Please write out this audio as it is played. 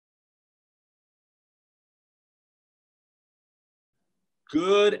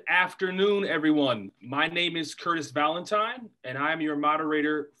Good afternoon, everyone. My name is Curtis Valentine, and I'm your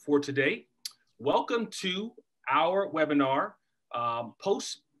moderator for today. Welcome to our webinar,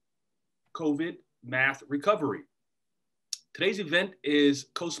 Post-COVID Math Recovery. Today's event is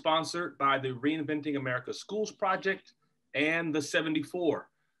co-sponsored by the Reinventing America Schools Project and the 74.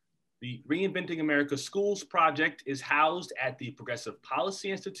 The Reinventing America Schools Project is housed at the Progressive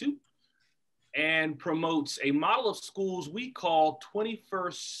Policy Institute and promotes a model of schools we call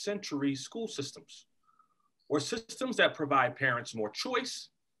 21st century school systems, or systems that provide parents more choice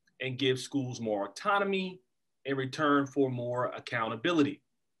and give schools more autonomy in return for more accountability.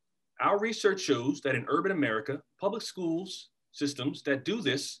 Our research shows that in urban America, public schools systems that do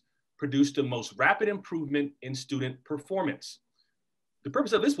this produce the most rapid improvement in student performance. The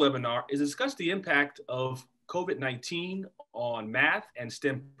purpose of this webinar is to discuss the impact of COVID-19 on math and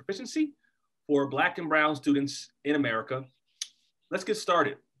STEM proficiency for Black and Brown students in America. Let's get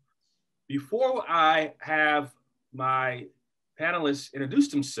started. Before I have my panelists introduce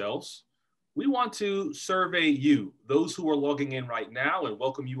themselves, we want to survey you, those who are logging in right now, and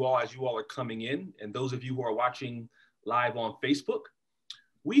welcome you all as you all are coming in, and those of you who are watching live on Facebook.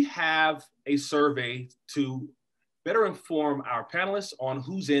 We have a survey to better inform our panelists on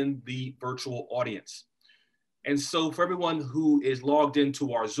who's in the virtual audience. And so for everyone who is logged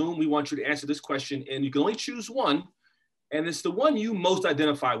into our Zoom, we want you to answer this question, and you can only choose one, and it's the one you most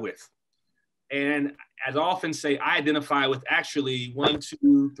identify with. And as I often say, I identify with actually 1,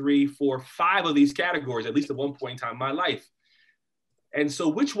 2, 3, 4, 5 of these categories, at least at one point in time in my life. And so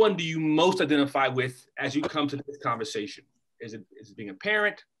which one do you most identify with as you come to this conversation? Is it being a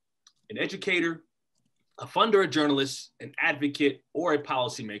parent, an educator, a funder, a journalist, an advocate, or a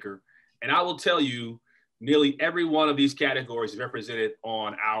policymaker? And I will tell you, nearly every one of these categories is represented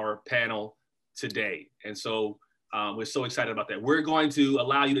on our panel today. And so we're so excited about that. We're going to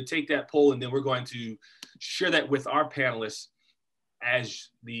allow you to take that poll, and then we're going to share that with our panelists as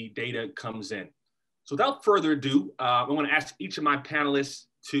the data comes in. So without further ado, I want to ask each of my panelists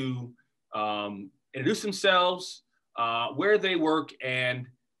to introduce themselves, where they work, and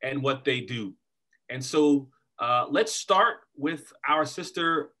what they do. And so let's start with our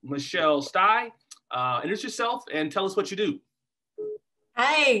sister, Michelle Stie. Introduce yourself and tell us what you do.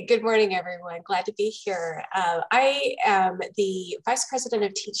 Hi, good morning, everyone. Glad to be here. I am the Vice President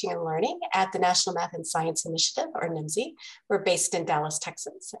of Teaching and Learning at the National Math and Science Initiative, or NMSI. We're based in Dallas,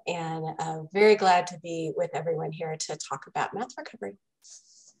 Texas, and very glad to be with everyone here to talk about math recovery.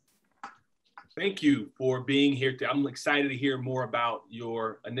 Thank you for being here. I'm excited to hear more about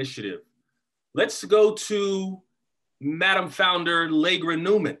your initiative. Let's go to Madam Founder Lagra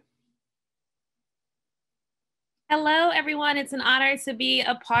Newman. Hello, everyone. It's an honor to be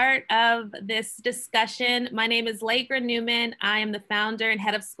a part of this discussion. My name is Lagra Newman. I am the founder and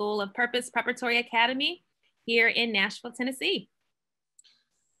head of School of Purpose Preparatory Academy here in Nashville, Tennessee.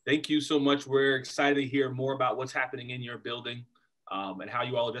 Thank you so much. We're excited to hear more about what's happening in your building and how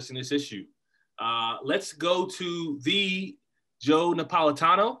you all are addressing this issue. Let's go to the Joe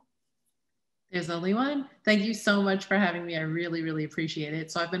Napolitano. There's only one. Thank you so much for having me. I really, really appreciate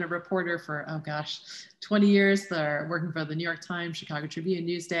it. So I've been a reporter for, 20 years, working for the New York Times, Chicago Tribune,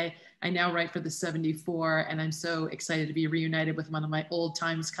 Newsday. I now write for the 74, and I'm so excited to be reunited with one of my old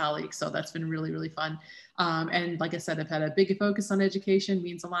Times colleagues. So that's been really, really fun. And like I said, I've had a big focus on education,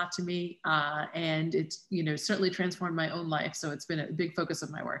 means a lot to me. And it's, certainly transformed my own life. So it's been a big focus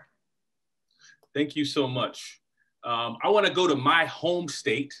of my work. Thank you so much. I want to go to my home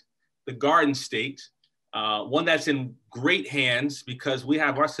state, the Garden State, one that's in great hands because we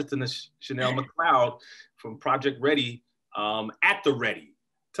have our sister Shenell McCloud from Project Ready at the Ready.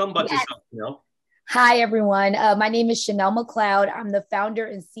 Tell them about yourself, Shenell. Hi, everyone. My name is Shenell McCloud. I'm the founder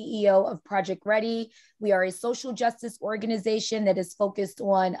and CEO of Project Ready. We are a social justice organization that is focused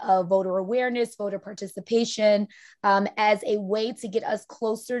on voter awareness, voter participation, as a way to get us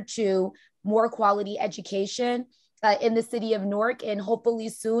closer to more quality education in the city of Newark and hopefully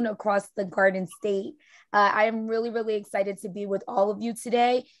soon across the Garden State. I am really, really excited to be with all of you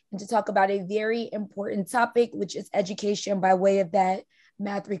today and to talk about a very important topic, which is education by way of that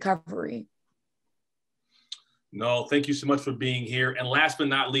math recovery. No, thank you so much for being here. And last but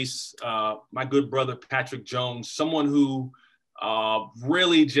not least, my good brother, Patrick Jones, someone who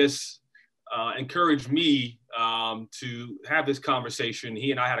really just encouraged me to have this conversation. He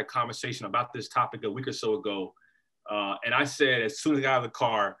and I had a conversation about this topic a week or so ago. And I said, as soon as I got out of the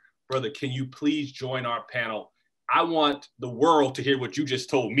car, brother, can you please join our panel? I want the world to hear what you just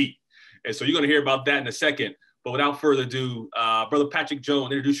told me. And so you're going to hear about that in a second. But without further ado, Brother Patrick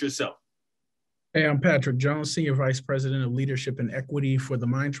Jones, introduce yourself. Hey, I'm Patrick Jones, Senior Vice President of Leadership and Equity for the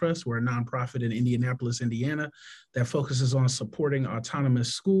Mind Trust. We're a nonprofit in Indianapolis, Indiana, that focuses on supporting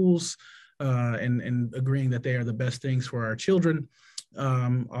autonomous schools and agreeing that they are the best things for our children.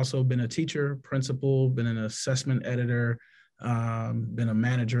 Also been a teacher, principal, been an assessment editor, been a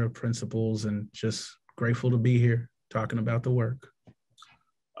manager of principals, and just grateful to be here talking about the work.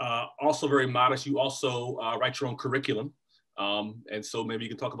 Also very modest, you also write your own curriculum. And so maybe you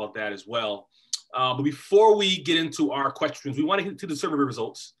can talk about that as well. But before we get into our questions, we want to get to the survey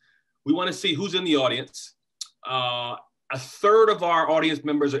results. We want to see who's in the audience. A third of our audience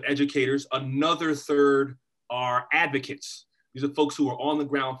members are educators. Another third are advocates. These are folks who are on the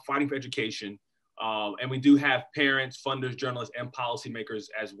ground fighting for education. And we do have parents, funders, journalists, and policymakers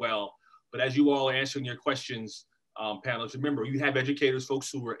as well. But as you all are answering your questions, panelists, remember, you have educators, folks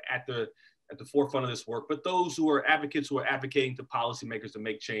who are at the forefront of this work, but those who are advocates who are advocating to policymakers to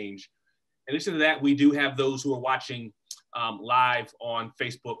make change. In addition to that, we do have those who are watching live on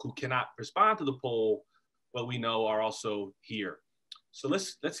Facebook who cannot respond to the poll, but we know are also here. So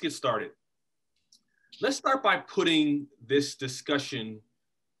let's get started. Let's start by putting this discussion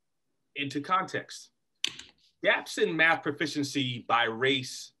into context. Gaps in math proficiency by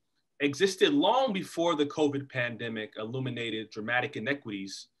race existed long before the COVID pandemic illuminated dramatic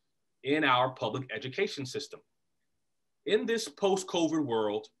inequities in our public education system. In this post-COVID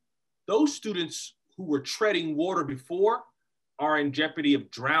world, those students who were treading water before are in jeopardy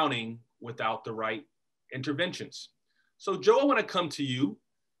of drowning without the right interventions. So Joe, I want to come to you.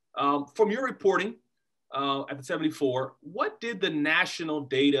 From your reporting at the 74, what did the national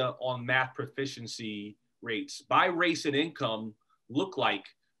data on math proficiency rates by race and income look like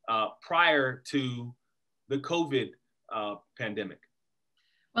prior to the COVID pandemic?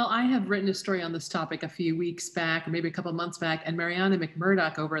 Well, I have written a story on this topic a few weeks back, or maybe a couple of months back, and Mariana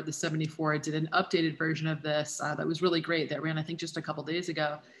McMurdoch over at the 74 did an updated version of this that was really great, that ran, I think, just a couple days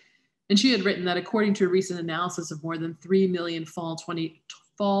ago. And she had written that according to a recent analysis of more than 3 million fall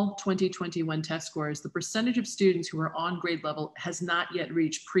 2021 test scores, the percentage of students who are on grade level has not yet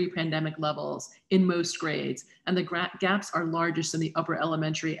reached pre-pandemic levels in most grades. And the gaps are largest in the upper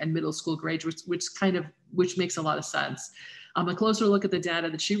elementary and middle school grades, which makes a lot of sense. A closer look at the data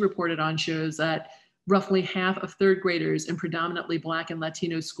that she reported on shows that roughly half of third graders in predominantly Black and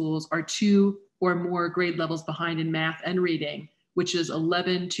Latino schools are 2 or more grade levels behind in math and reading, which is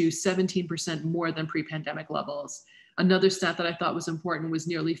 11 to 17% more than pre-pandemic levels. Another stat that I thought was important was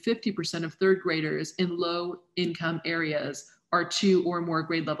nearly 50% of third graders in low income areas are 2 or more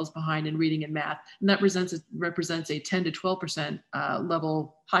grade levels behind in reading and math. And that represents a 10 to 12%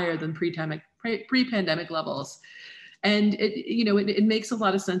 level higher than pre-pandemic levels. And it makes a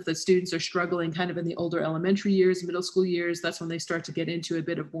lot of sense that students are struggling kind of in the older elementary years, middle school years. That's when they start to get into a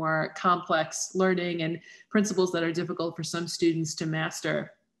bit of more complex learning and principles that are difficult for some students to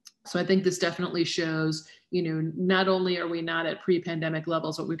master. So I think this definitely shows, not only are we not at pre-pandemic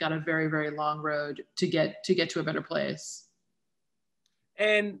levels, but we've got a very, very long road to get to a better place.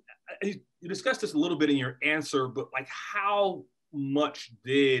 And you discussed this a little bit in your answer, but like how much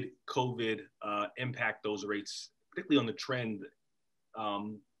did COVID impact those rates, particularly on the trend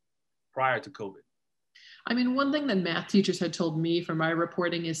prior to COVID? I mean, one thing that math teachers had told me from my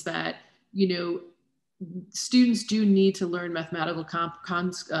reporting is that, students do need to learn mathematical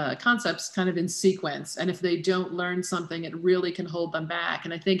concepts kind of in sequence. And if they don't learn something, it really can hold them back.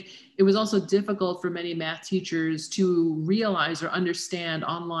 And I think it was also difficult for many math teachers to realize or understand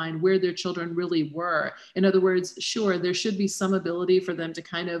online where their children really were. In other words, sure, there should be some ability for them to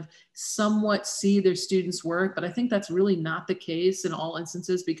kind of somewhat see their students' work, but I think that's really not the case in all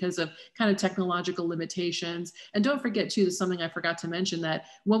instances because of kind of technological limitations. And don't forget too, there's something I forgot to mention, that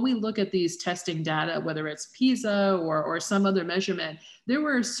when we look at these testing data, whether it's PISA or some other measurement, there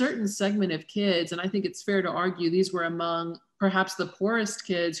were a certain segment of kids, and I think it's fair to argue these were among perhaps the poorest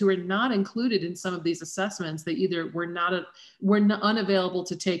kids who were not included in some of these assessments. They either were unavailable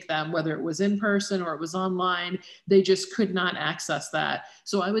to take them, whether it was in person or it was online. They just could not access that.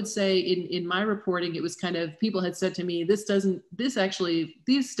 So I would say in my reporting, it was kind of, people had said to me,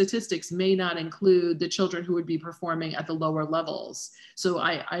 these statistics may not include the children who would be performing at the lower levels. So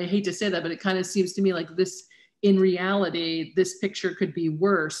I hate to say that, but it kind of seems to me like this, in reality, this picture could be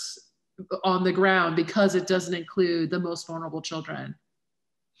worse on the ground because it doesn't include the most vulnerable children.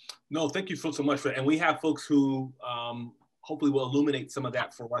 No, thank you so much for that. And we have folks who hopefully will illuminate some of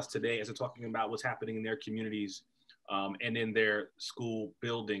that for us today as they're talking about what's happening in their communities and in their school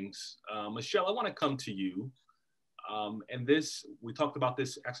buildings. Michelle, I want to come to you. And this, we talked about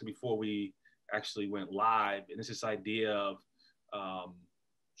this actually before we actually went live, and it's this idea of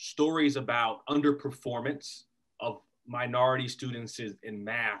stories about underperformance of minority students in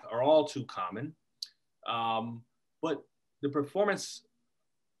math are all too common. But the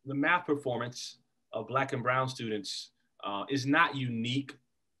math performance of Black and Brown students is not unique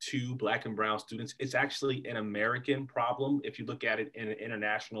to Black and Brown students. It's actually an American problem if you look at it in an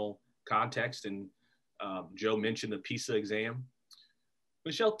international context. And Joe mentioned the PISA exam.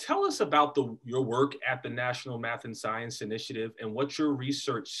 Michelle, tell us about your work at the National Math and Science Initiative and what your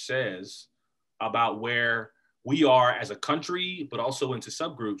research says about where we are as a country, but also into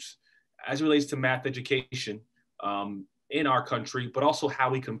subgroups as it relates to math education in our country, but also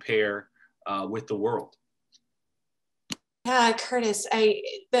how we compare with the world. Yeah, Curtis,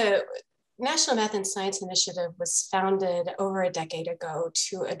 the National Math and Science Initiative was founded over a decade ago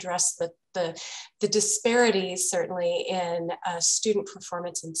to address the disparities, certainly, in student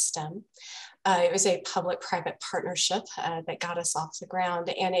performance in STEM. It was a public-private partnership that got us off the ground.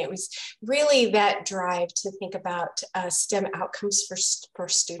 And it was really that drive to think about STEM outcomes for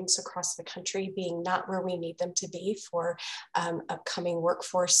students across the country being not where we need them to be for upcoming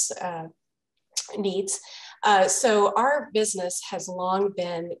workforce needs. So our business has long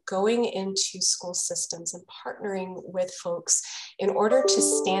been going into school systems and partnering with folks in order to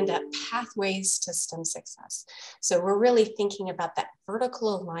stand up pathways to STEM success. So we're really thinking about that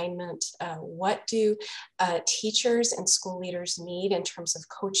vertical alignment. What do teachers and school leaders need in terms of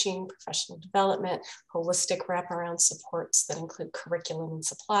coaching, professional development, holistic wraparound supports that include curriculum and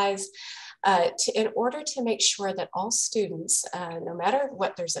supplies, in order to make sure that all students, no matter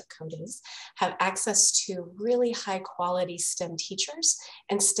what their zip code is, have access to really high quality STEM teachers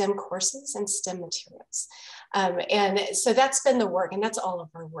and STEM courses and STEM materials. And so that's been the work, and that's all of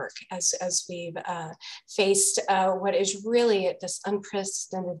our work as we've faced what is really this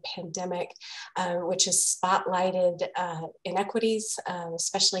unprecedented pandemic, which has spotlighted inequities,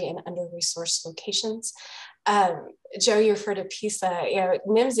 especially in under-resourced locations. Joe, you referred to PISA.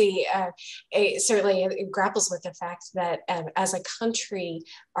 NIMSY certainly grapples with the fact that as a country,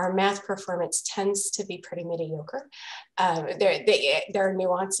 our math performance tends to be pretty mediocre. There are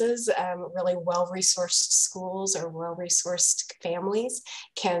nuances. Really well-resourced schools or well-resourced families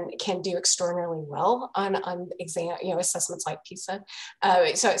can do extraordinarily well on exam, assessments like PISA.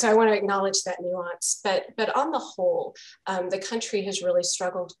 So I want to acknowledge that nuance. But on the whole, the country has really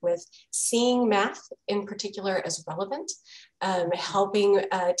struggled with seeing math in particular as relevant, helping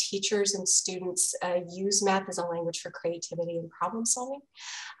teachers and students use math as a language for creativity and problem solving.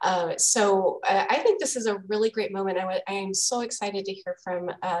 So I think this is a really great moment. I am so excited to hear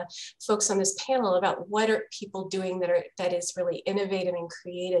from folks on this panel about what are people doing that is really innovative and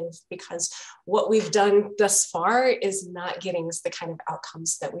creative, because what we've done thus far is not getting us the kind of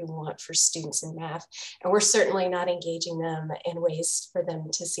outcomes that we want for students in math. And we're certainly not engaging them in ways for them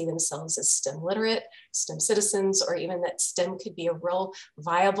to see themselves as STEM literate, STEM citizens, or even that STEM could be a real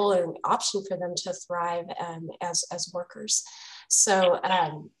viable option for them to thrive as workers. So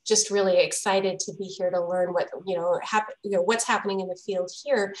just really excited to be here to learn what's happening in the field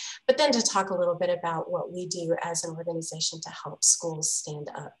here, but then to talk a little bit about what we do as an organization to help schools stand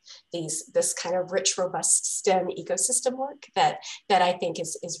up this kind of rich, robust STEM ecosystem work that I think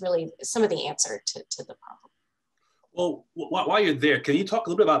is really some of the answer to the problem. Well, while you're there, can you talk a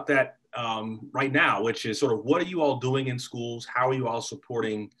little bit about that right now, which is sort of what are you all doing in schools? How are you all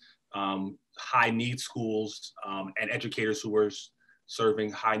supporting high need schools and educators who are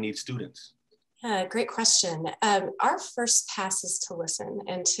serving high need students? Great question. Our first pass is to listen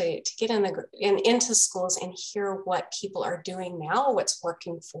and to get into schools and hear what people are doing now, what's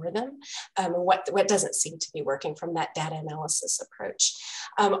working for them, and what doesn't seem to be working from that data analysis approach.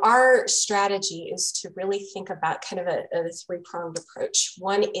 Our strategy is to really think about kind of a three-pronged approach.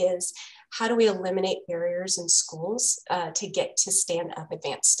 One is, how do we eliminate barriers in schools to get to stand up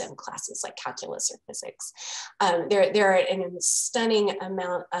advanced STEM classes like calculus or physics? There are a stunning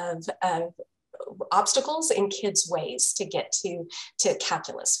amount of obstacles in kids' ways to get to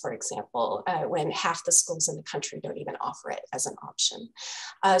calculus, for example, when half the schools in the country don't even offer it as an option.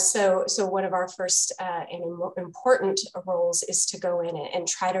 So one of our first and important roles is to go in and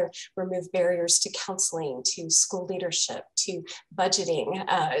try to remove barriers to counseling, to school leadership, to budgeting,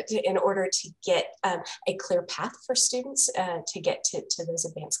 in order to get a clear path for students to get to those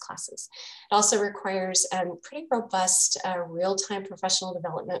advanced classes. It also requires pretty robust real-time professional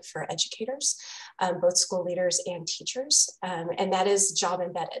development for educators. both school leaders and teachers, and that is job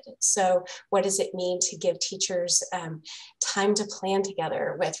embedded. So what does it mean to give teachers time to plan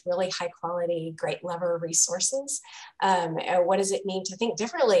together with really high quality, great level resources? What does it mean to think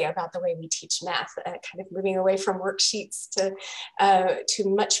differently about the way we teach math, kind of moving away from worksheets to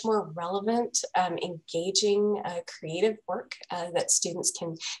much more relevant, engaging, creative work that students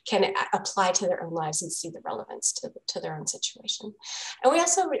can apply to their own lives and see the relevance to their own situation. And we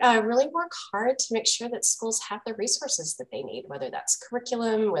also really work hard to make sure that schools have the resources that they need, whether that's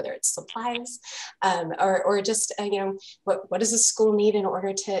curriculum, whether it's supplies, or just, what does a school need in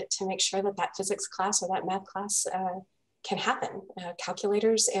order to make sure that that physics class or that math class can happen.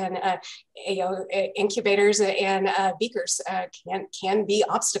 Calculators and incubators and beakers can be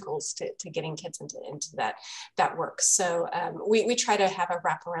obstacles to getting kids into that work. So we try to have a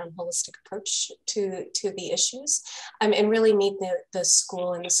wraparound holistic approach to the issues, and really meet the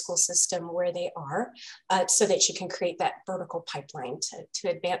school and the school system where they are, so that you can create that vertical pipeline to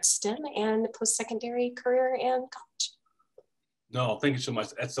advance STEM and post-secondary career and college. No, thank you so much.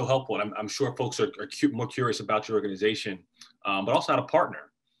 That's so helpful. And I'm sure folks are more curious about your organization, but also how to partner.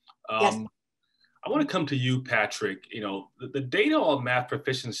 Yes. I want to come to you, Patrick. The data on math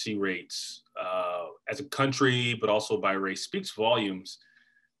proficiency rates as a country, but also by race, speaks volumes,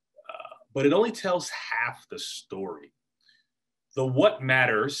 but it only tells half the story. The what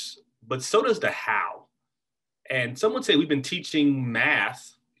matters, but so does the how. And some would say we've been teaching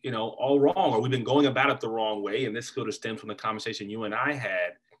math all wrong, or we've been going about it the wrong way. And this sort of stems from the conversation you and I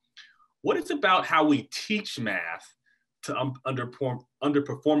had. What is about how we teach math to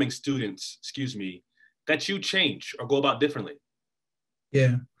underperforming students, that you change or go about differently?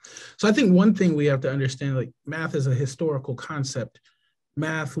 Yeah. So I think one thing we have to understand, like, math is a historical concept.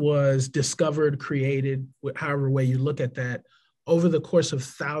 Math was discovered, created, however way you look at that, over the course of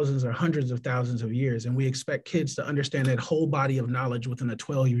thousands or hundreds of thousands of years. And we expect kids to understand that whole body of knowledge within a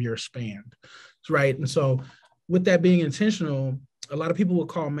 12-year span, right? And so with that being intentional, a lot of people will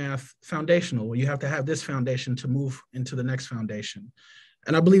call math foundational, where you have to have this foundation to move into the next foundation.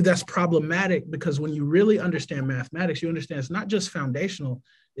 And I believe that's problematic, because when you really understand mathematics, you understand it's not just foundational,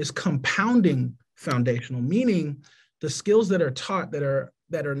 it's compounding foundational, meaning the skills that are taught that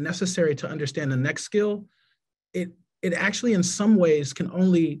are necessary to understand the next skill, it actually in some ways can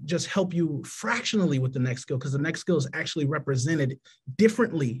only just help you fractionally with the next skill, because the next skill is actually represented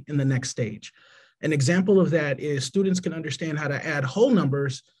differently in the next stage. An example of that is students can understand how to add whole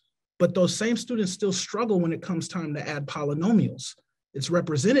numbers, but those same students still struggle when it comes time to add polynomials. It's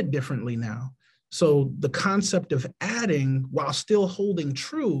represented differently now. So the concept of adding while still holding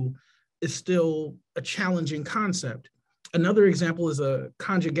true is still a challenging concept. Another example is a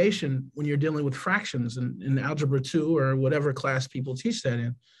conjugation when you're dealing with fractions in Algebra 2 or whatever class people teach that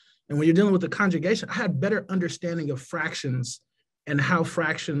in. And when you're dealing with the conjugation, I had better understanding of fractions and how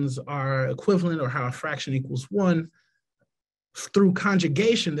fractions are equivalent, or how a fraction equals 1, through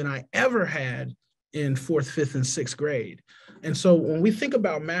conjugation than I ever had in 4th, 5th, and 6th grade. And so when we think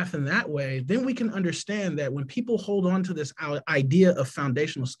about math in that way, then we can understand that when people hold on to this idea of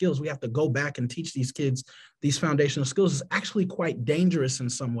foundational skills, we have to go back and teach these kids these foundational skills is actually quite dangerous in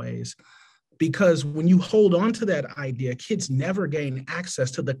some ways. Because when you hold on to that idea, kids never gain access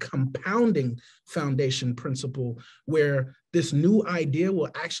to the compounding foundation principle, where this new idea will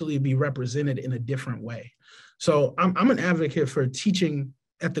actually be represented in a different way. So I'm an advocate for teaching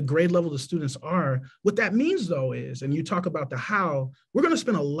at the grade level the students are. What that means, though, is, and you talk about the how, we're going to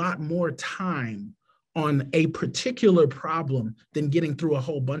spend a lot more time on a particular problem than getting through a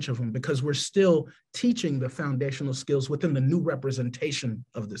whole bunch of them, because we're still teaching the foundational skills within the new representation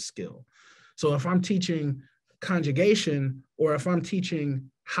of the skill. So if I'm teaching conjugation, or if I'm teaching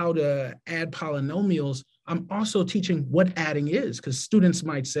how to add polynomials, I'm also teaching what adding is, because students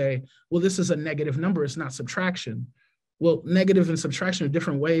might say, well, this is a negative number, it's not subtraction. Well, negative and subtraction are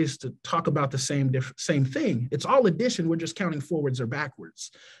different ways to talk about the same thing. It's all addition, we're just counting forwards or backwards.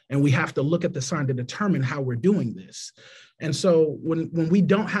 And we have to look at the sign to determine how we're doing this. And so when we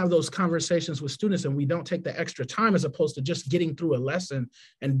don't have those conversations with students, and we don't take the extra time, as opposed to just getting through a lesson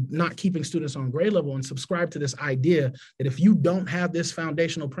and not keeping students on grade level, and subscribe to this idea that if you don't have this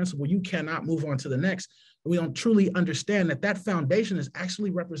foundational principle, you cannot move on to the next, we don't truly understand that that foundation is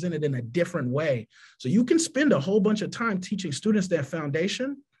actually represented in a different way. So you can spend a whole bunch of time teaching students that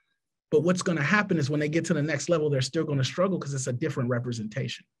foundation, but what's going to happen is when they get to the next level, they're still going to struggle because it's a different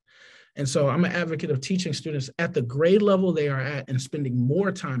representation. And so I'm an advocate of teaching students at the grade level they are at and spending more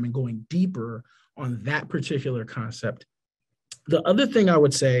time and going deeper on that particular concept. The other thing I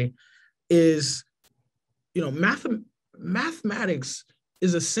would say is, mathematics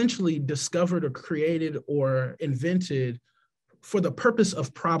is essentially discovered or created or invented for the purpose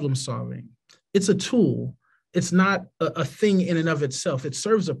of problem solving. It's a tool. It's not a thing in and of itself. It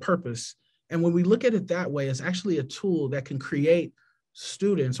serves a purpose. And when we look at it that way, it's actually a tool that can create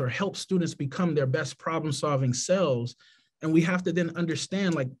students or help students become their best problem solving selves. And we have to then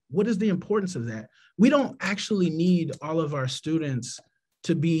understand, like, what is the importance of that? We don't actually need all of our students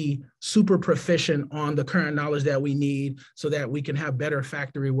to be super proficient on the current knowledge that we need so that we can have better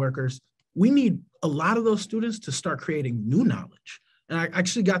factory workers. We need a lot of those students to start creating new knowledge. And I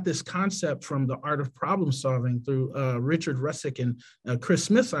actually got this concept from the art of problem solving through Richard Russick and Chris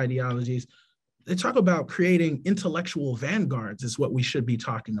Smith's ideologies. They talk about creating intellectual vanguards is what we should be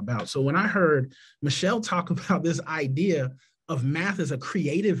talking about. So when I heard Michelle talk about this idea of math as a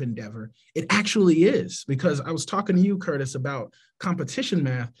creative endeavor, it actually is, because I was talking to you, Curtis, about competition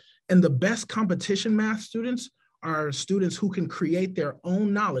math, and the best competition math students are students who can create their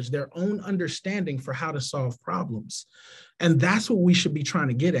own knowledge, their own understanding for how to solve problems. And that's what we should be trying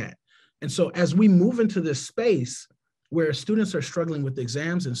to get at. And so as we move into this space where students are struggling with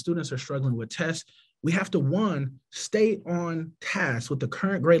exams and students are struggling with tests, we have to, one, stay on task with the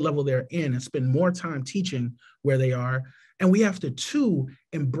current grade level they're in and spend more time teaching where they are. And we have to, two,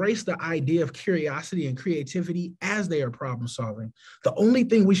 embrace the idea of curiosity and creativity as they are problem solving. The only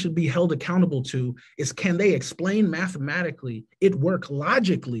thing we should be held accountable to is, can they explain mathematically, it work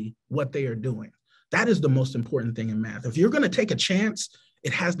logically, what they are doing? That is the most important thing in math. If you're going to take a chance,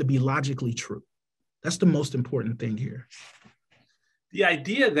 it has to be logically true. That's the most important thing here. The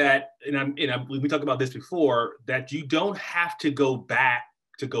idea that, we talked about this before, that you don't have to go back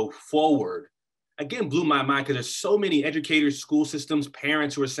to go forward, again, blew my mind, because there's so many educators, school systems,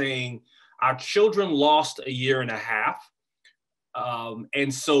 parents who are saying, our children lost a year and a half.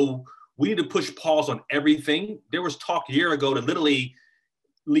 And so we need to push pause on everything. There was talk a year ago to literally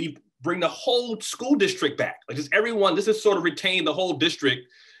bring the whole school district back. Like, just everyone, this is sort of retain the whole district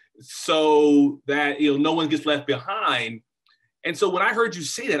so that, no one gets left behind. And so when I heard you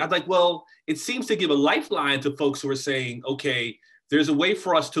say that, I'm like, well, it seems to give a lifeline to folks who are saying, okay, there's a way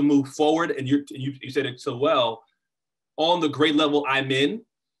for us to move forward. And you said it so well, on the grade level I'm in,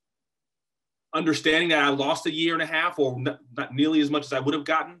 understanding that I lost a year and a half, or not nearly as much as I would have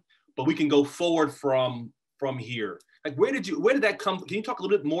gotten, but we can go forward from here. Like, where did that come from? Can you talk a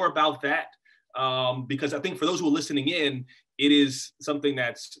little bit more about that? Because I think for those who are listening in, it is something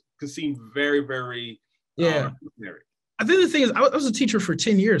that's can seem very, very ordinary. I think the thing is, I was a teacher for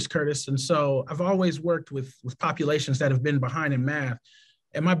 10 years, Curtis. And so I've always worked with populations that have been behind in math.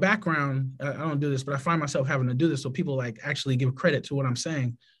 And my background, I don't do this, but I find myself having to do this. So people like actually give credit to what I'm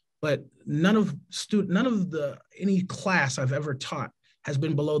saying. But none of any class I've ever taught has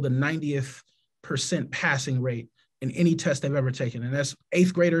been below the 90th percent passing rate in any test they've ever taken. And that's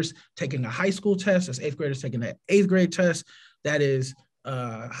eighth graders taking a high school test. That's eighth graders taking an eighth grade test. That is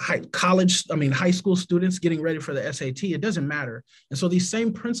high school students getting ready for the SAT. It doesn't matter. And so these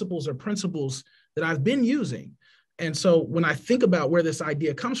same principles are principles that I've been using. And so when I think about where this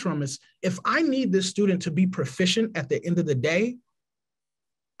idea comes from, is if I need this student to be proficient at the end of the day,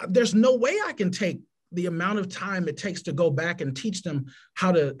 there's no way I can take the amount of time it takes to go back and teach them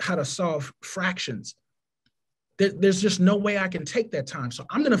how to solve fractions. There's just no way I can take that time. So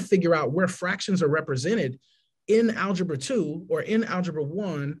I'm going to figure out where fractions are represented in Algebra 2 or in Algebra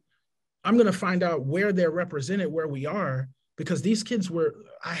 1. I'm going to find out where they're represented, where we are, because these kids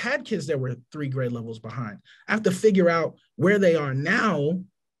I had kids that were 3 grade levels behind. I have to figure out where they are now,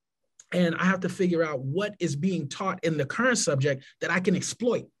 and I have to figure out what is being taught in the current subject that I can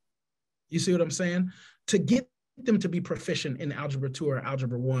exploit. You see what I'm saying? To get them to be proficient in Algebra 2 or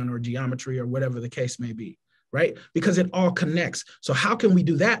Algebra 1 or geometry or whatever the case may be, right? Because it all connects. So how can we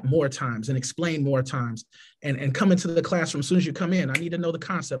do that more times and explain more times and come into the classroom as soon as you come in? I need to know the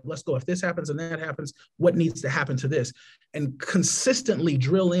concept. Let's go. If this happens and that happens, what needs to happen to this? And consistently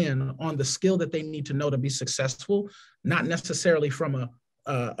drill in on the skill that they need to know to be successful, not necessarily from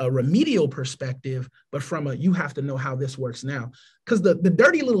a remedial perspective, but from you have to know how this works now. Because the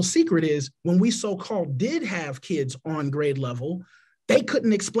dirty little secret is, when we so-called did have kids on grade level, they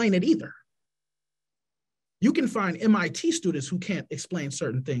couldn't explain it either. You can find MIT students who can't explain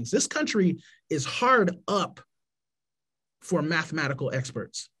certain things. This country is hard up for mathematical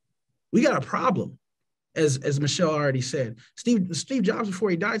experts. We got a problem, as Michelle already said. Steve Jobs, before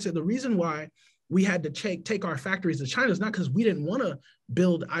he died, said the reason why we had to take our factories to China is not because we didn't want to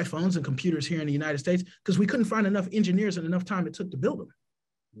build iPhones and computers here in the United States, because we couldn't find enough engineers and enough time it took to build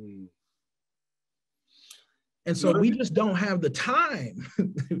them. And so we just don't have the time.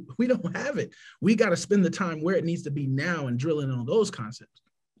 We don't have it. We got to spend the time where it needs to be now and drilling on those concepts.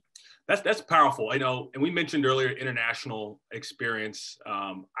 That's powerful. I know, and we mentioned earlier international experience.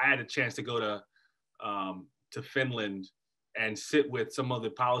 I had a chance to go to Finland and sit with some of the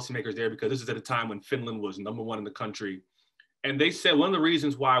policymakers there, because this is at a time when Finland was #1 in the country. And they said one of the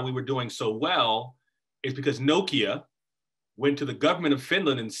reasons why we were doing so well is because Nokia went to the government of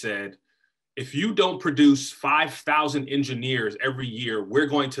Finland and said, if you don't produce 5,000 engineers every year, we're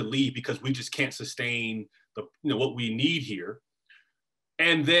going to leave because we just can't sustain what we need here.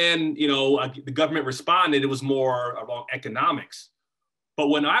 And then, the government responded, it was more along economics. But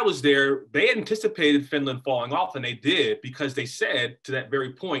when I was there, they anticipated Finland falling off, and they did, because they said, to that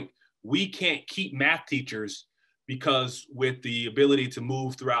very point, we can't keep math teachers, because with the ability to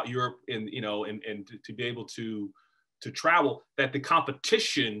move throughout Europe and to be able to travel, that the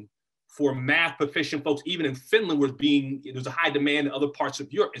competition for math proficient folks, even in Finland, there's a high demand in other parts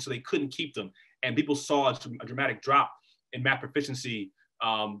of Europe, and so they couldn't keep them. And people saw a dramatic drop in math proficiency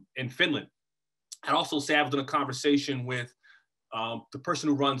in Finland. I'd also say I was in a conversation with the person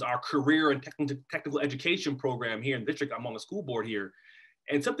who runs our career and technical education program here in the district. I'm on the school board here.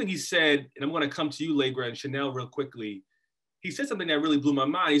 And something he said, and I'm going to come to you, Lagra and Shenell, real quickly. He said something that really blew my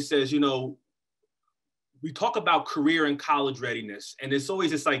mind. He says, we talk about career and college readiness, and it's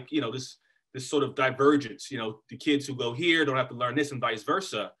always this this sort of divergence. The kids who go here don't have to learn this and vice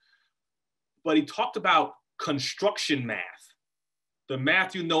versa. But he talked about construction math, the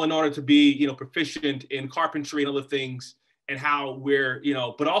math in order to be proficient in carpentry and other things, and how we're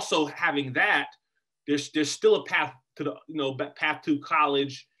but also having that there's still a path to the path to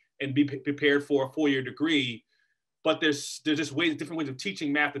college and be prepared for a 4-year degree. But there's just different ways of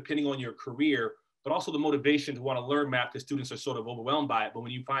teaching math depending on your career, but also the motivation to want to learn math, because students are sort of overwhelmed by it. But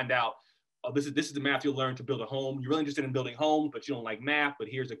when you find out, oh, this is the math you'll learn to build a home, you're really interested in building homes, but you don't like math, but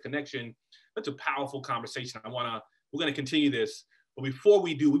here's a connection. That's a powerful conversation. We're going to continue this. But before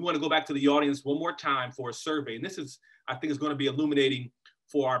we do, we want to go back to the audience one more time for a survey. And this is, I think, is going to be illuminating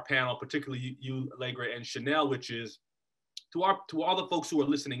for our panel, particularly you, Lagra and Shenell, which is to all the folks who are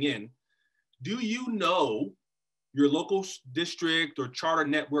listening in, do you know your local district or charter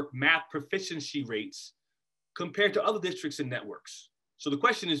network math proficiency rates compared to other districts and networks? So the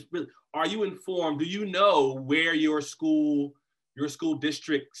question is really, are you informed? Do you know where your school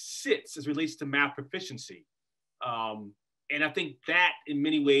district sits as it relates to math proficiency? And I think that in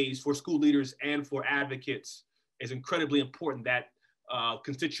many ways for school leaders and for advocates is incredibly important, that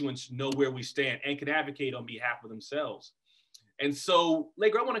constituents know where we stand and can advocate on behalf of themselves. And so,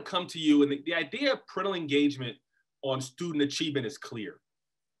 Lagra, I want to come to you, and the idea of parental engagement on student achievement is clear.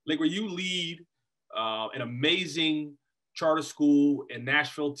 Lagra, you lead an amazing charter school in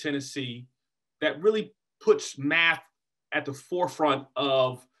Nashville, Tennessee, that really puts math at the forefront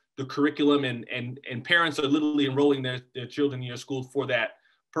of the curriculum, and parents are literally enrolling their children in your school for that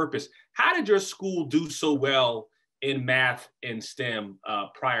purpose. How did your school do so well in math and STEM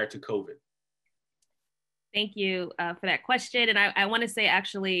prior to COVID? Thank you for that question. And I want to say,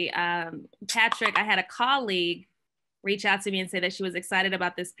 actually, Patrick, I had a colleague reach out to me and say that she was excited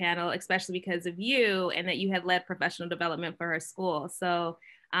about this panel, especially because of you, and that you had led professional development for her school. So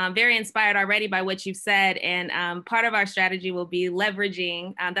I'm very inspired already by what you've said. And part of our strategy will be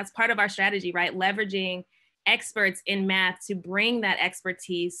leveraging, that's part of our strategy, right? Leveraging experts in math to bring that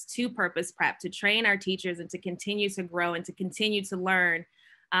expertise to Purpose Prep, to train our teachers and to continue to grow and to continue to learn.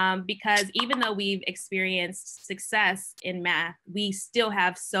 Because even though we've experienced success in math, we still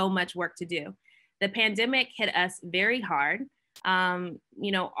have so much work to do. The pandemic hit us very hard.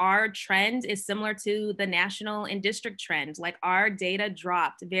 Our trend is similar to the national and district trend. Like, our data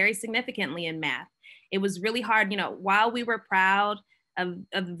dropped very significantly in math. It was really hard, while we were proud of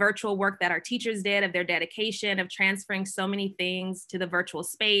virtual work that our teachers did, of their dedication, of transferring so many things to the virtual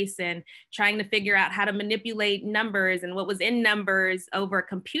space and trying to figure out how to manipulate numbers and what was in numbers over a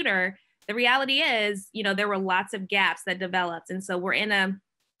computer. The reality is, there were lots of gaps that developed. And so we're in a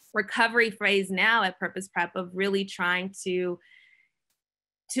recovery phase now at Purpose Prep of really trying to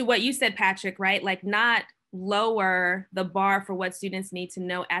what you said, Patrick, right? Like, not lower the bar for what students need to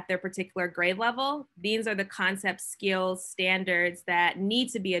know at their particular grade level. These are the concepts, skills, standards that need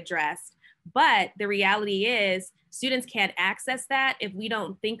to be addressed. But the reality is, students can't access that if we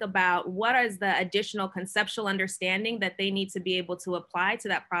don't think about what is the additional conceptual understanding that they need to be able to apply to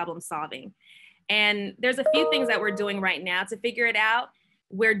that problem solving. And there's a few things that we're doing right now to figure it out.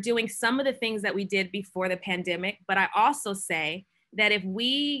 We're doing some of the things that we did before the pandemic, but I also say that if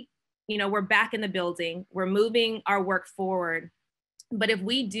we, we're back in the building, we're moving our work forward, but if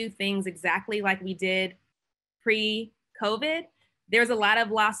we do things exactly like we did pre-COVID, there's a lot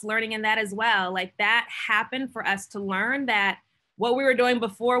of lost learning in that as well. Like that happened for us to learn that what we were doing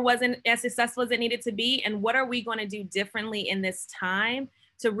before wasn't as successful as it needed to be. And what are we going to do differently in this time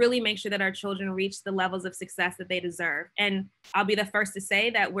to really make sure that our children reach the levels of success that they deserve? And I'll be the first to say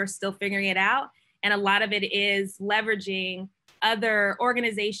that we're still figuring it out. And a lot of it is leveraging other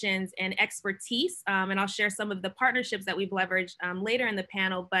organizations and expertise. And I'll share some of the partnerships that we've leveraged later in the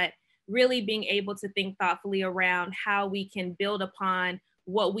panel, but really being able to think thoughtfully around how we can build upon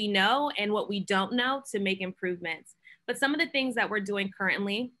what we know and what we don't know to make improvements. But some of the things that we're doing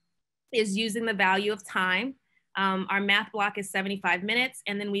currently is using the value of time. Our math block is 75 minutes,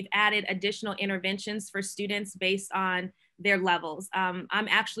 and then we've added additional interventions for students based on their levels. I'm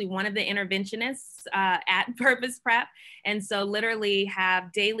actually one of the interventionists at Purpose Prep, and so literally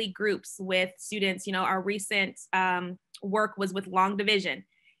have daily groups with students. You know, our recent work was with long division.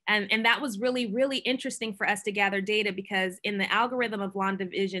 And that was really, really interesting for us to gather data, because in the algorithm of long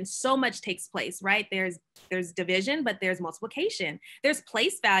division, so much takes place, right? There's division, but there's multiplication, there's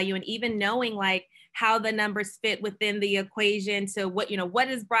place value, and even knowing like how the numbers fit within the equation to what, you know, what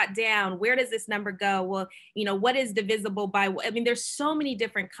is brought down, where does this number go? Well, you know, what is divisible by what? I mean, there's so many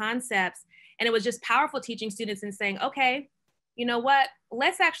different concepts, and it was just powerful teaching students and saying, okay, you know what,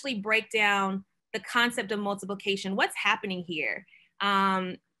 let's actually break down the concept of multiplication. What's happening here?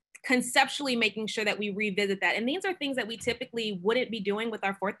 Conceptually making sure that we revisit that. And these are things that we typically wouldn't be doing with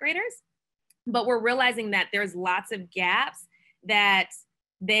our fourth graders, but we're realizing that there's lots of gaps that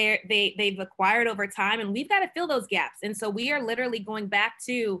they've acquired over time, and we've got to fill those gaps. And so we are literally going back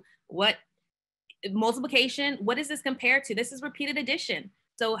to what multiplication, what does this compare to? This is repeated addition.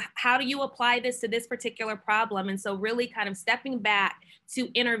 So how do you apply this to this particular problem? And so really kind of stepping back to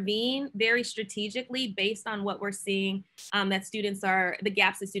intervene very strategically based on what we're seeing that students are, the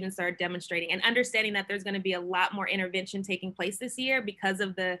gaps that students are demonstrating, and understanding that there's going to be a lot more intervention taking place this year because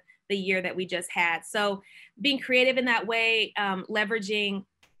of the year that we just had. So being creative in that way, leveraging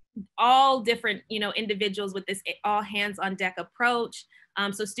all different, you know, individuals with this all hands on deck approach.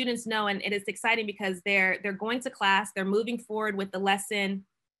 So students know, and it is exciting because they're going to class, they're moving forward with the lesson,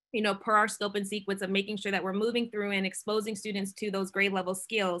 you know, per our scope and sequence of making sure that we're moving through and exposing students to those grade level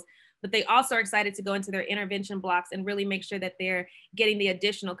skills. But they also are excited to go into their intervention blocks and really make sure that they're getting the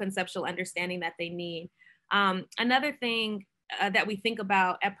additional conceptual understanding that they need. Another thing that we think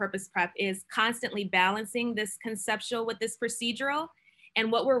about at Purpose Prep is constantly balancing this conceptual with this procedural.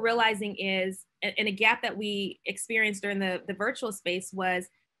 And what we're realizing is, and a gap that we experienced during the virtual space was,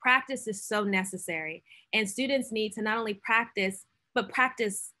 practice is so necessary. And students need to not only practice, but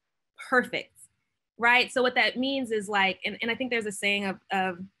practice perfect, right? So what that means is like, and I think there's a saying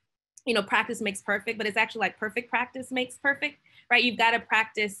of, you know, practice makes perfect, but it's actually like perfect practice makes perfect, right? You've got to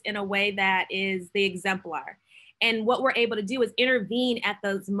practice in a way that is the exemplar. And what we're able to do is intervene at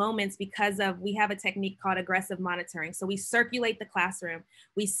those moments because we have a technique called aggressive monitoring. So we circulate the classroom.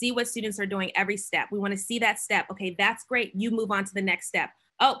 We see what students are doing every step. We want to see that step. Okay, that's great. You move on to the next step.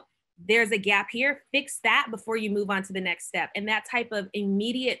 Oh, there's a gap here. Fix that before you move on to the next step. And that type of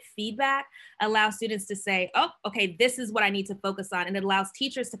immediate feedback allows students to say, oh, okay, this is what I need to focus on. And it allows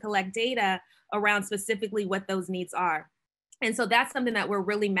teachers to collect data around specifically what those needs are. And so that's something that we're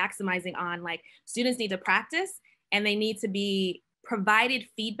really maximizing on. Like, students need to practice, and they need to be provided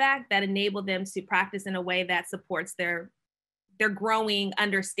feedback that enable them to practice in a way that supports their growing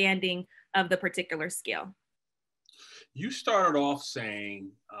understanding of the particular skill. You started off saying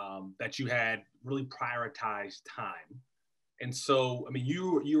that you had really prioritized time. And so, I mean,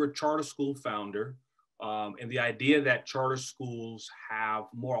 you're a charter school founder, and the idea that charter schools have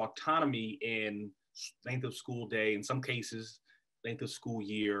more autonomy in length of school day, in some cases, length of school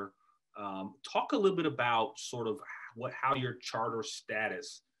year. Talk a little bit about sort of how your charter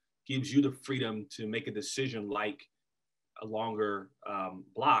status gives you the freedom to make a decision like a longer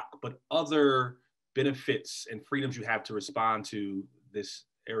block, but other benefits and freedoms you have to respond to this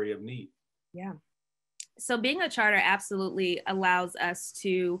area of need. Yeah. So being a charter absolutely allows us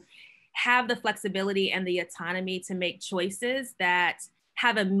to have the flexibility and the autonomy to make choices that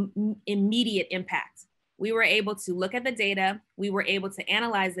have an immediate impact. We were able to look at the data, we were able to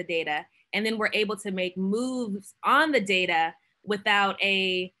analyze the data, and then we're able to make moves on the data without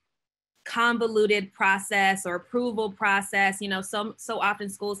a convoluted process or approval process. You know, so often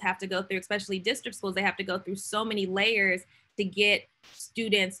schools have to go through, especially district schools, they have to go through so many layers to get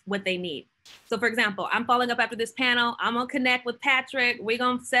students what they need. So for example, I'm following up after this panel, I'm gonna connect with Patrick, we're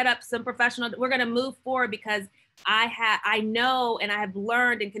gonna set up some professional, we're gonna move forward because I know and I have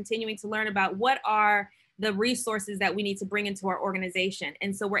learned and continuing to learn about what are the resources that we need to bring into our organization.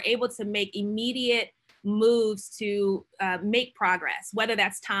 And so we're able to make immediate moves to make progress, whether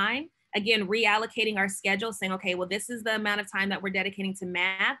that's time, again, reallocating our schedule, saying, okay, well, this is the amount of time that we're dedicating to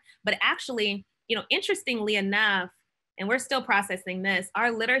math. But actually, you know, interestingly enough, and we're still processing this,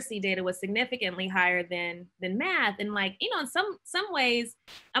 our literacy data was significantly higher than math. And like, you know, in some ways,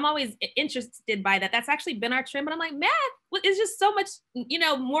 I'm always interested by that. That's actually been our trend, but I'm like, math is just so much, you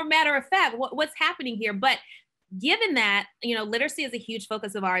know, more matter of fact, what's happening here. But given that, you know, literacy is a huge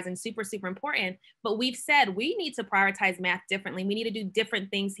focus of ours and super, super important, but we've said we need to prioritize math differently. We need to do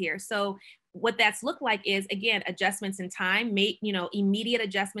different things here. So what that's looked like is, again, adjustments in time, make, you know, immediate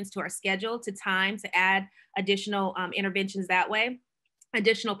adjustments to our schedule, to time, to add additional interventions that way,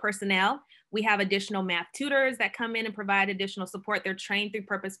 additional personnel. We have additional math tutors that come in and provide additional support. They're trained through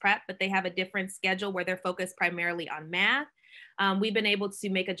Purpose Prep, but they have a different schedule where they're focused primarily on math. We've been able to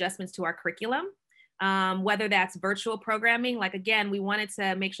make adjustments to our curriculum. Whether that's virtual programming, like, again, we wanted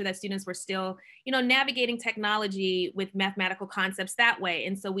to make sure that students were still, you know, navigating technology with mathematical concepts that way.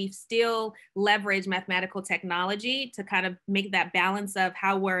 And so we've still leveraged mathematical technology to kind of make that balance of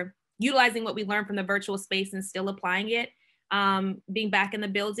how we're utilizing what we learned from the virtual space and still applying it, being back in the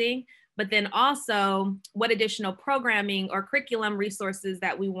building. But then also what additional programming or curriculum resources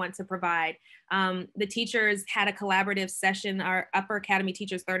that we want to provide. The teachers had a collaborative session, our upper academy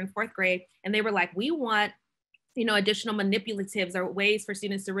teachers, 3rd and 4th grade, and they were like, we want, you know, additional manipulatives or ways for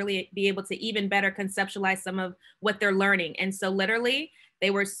students to really be able to even better conceptualize some of what they're learning. And so literally they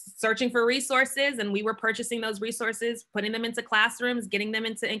were searching for resources, and we were purchasing those resources, putting them into classrooms, getting them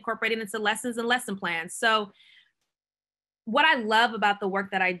into incorporating into lessons and lesson plans. So what I love about the work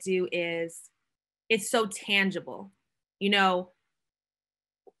that I do is it's so tangible. You know,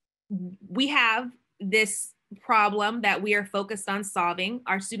 we have this problem that we are focused on solving.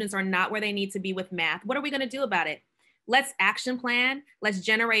 Our students are not where they need to be with math. What are we going to do about it? Let's action plan. Let's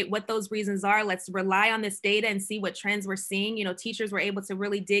generate what those reasons are. Let's rely on this data and see what trends we're seeing. You know, teachers were able to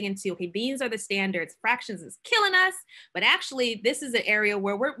really dig into, okay, these are the standards. Fractions is killing us, but actually this is an area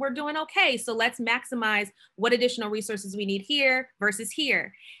where we're doing okay. So let's maximize what additional resources we need here versus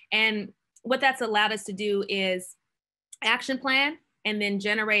here. And what that's allowed us to do is action plan and then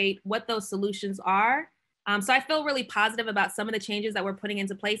generate what those solutions are. So I feel really positive about some of the changes that we're putting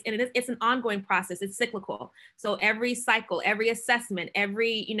into place, and it's an ongoing process. It's cyclical. So every cycle, every assessment,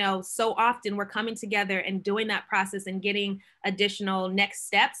 every, you know, so often we're coming together and doing that process and getting additional next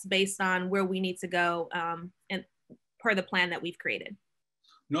steps based on where we need to go and per the plan that we've created.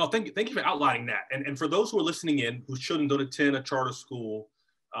 No, thank you for outlining that. And for those who are listening in who shouldn't don't attend a charter school,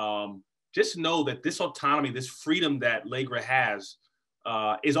 just know that this autonomy, this freedom that Lagra has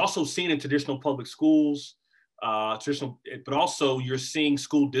is also seen in traditional public schools, but also you're seeing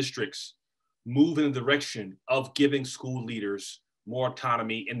school districts move in the direction of giving school leaders more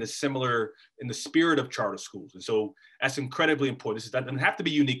autonomy in the spirit of charter schools. And so that's incredibly important. That doesn't have to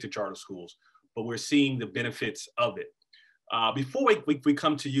be unique to charter schools, but we're seeing the benefits of it. Before we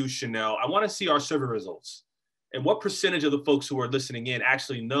come to you, Shenell, I want to see our survey results and what percentage of the folks who are listening in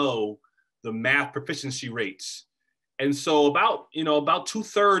actually know the math proficiency rates. And so about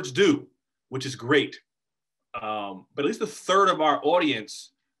 2/3 do, which is great. But at least 1/3 of our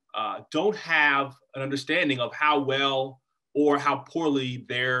audience don't have an understanding of how well or how poorly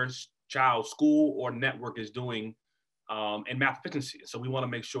their child's school or network is doing in math proficiency. So we want to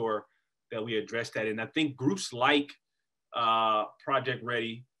make sure that we address that. And I think groups like Project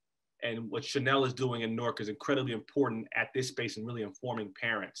Ready and what Shenell is doing in Newark is incredibly important at this space and really informing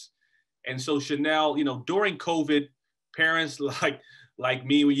parents. And so Shenell, you know, during COVID, parents like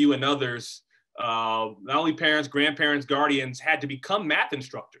me, you and others, not only parents, grandparents, guardians had to become math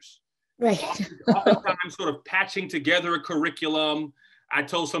instructors. Right. Oftentimes sort of patching together a curriculum. I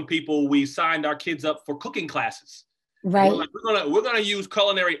told some people we signed our kids up for cooking classes. Right. We're gonna use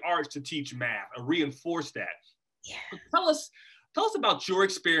culinary arts to teach math or reinforce that. Yeah. Tell us about your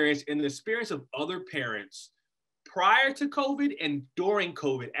experience and the experience of other parents prior to COVID and during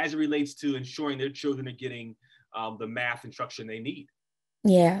COVID as it relates to ensuring their children are getting the math instruction they need.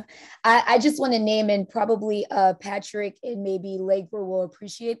 Yeah, I just want to name, and probably Patrick and maybe Lagra will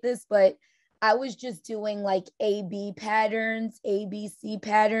appreciate this, but I was just doing like ABC patterns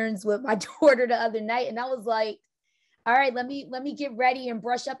with my daughter the other night. And I was like, all right, let me get ready and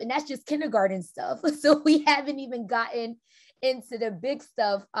brush up. And that's just kindergarten stuff. So we haven't even gotten into the big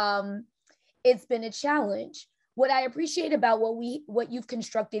stuff. It's been a challenge. What I appreciate about what you've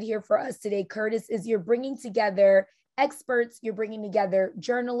constructed here for us today, Curtis, is you're bringing together experts, you're bringing together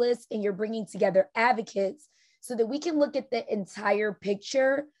journalists, and you're bringing together advocates so that we can look at the entire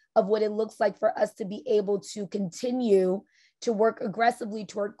picture of what it looks like for us to be able to continue to work aggressively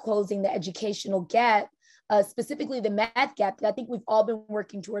toward closing the educational gap, specifically the math gap that I think we've all been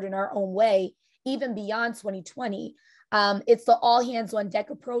working toward in our own way, even beyond 2020. It's the all hands on deck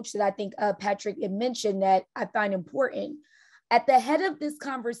approach that I think Patrick had mentioned that I find important. At the head of this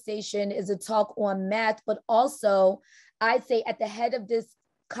conversation is a talk on math, but also I'd say at the head of this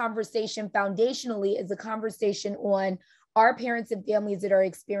conversation foundationally is a conversation on our parents and families that are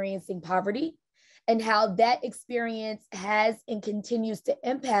experiencing poverty and how that experience has and continues to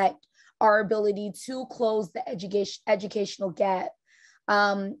impact our ability to close the educational gap.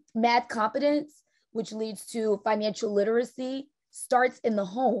 Math competence, which leads to financial literacy, starts in the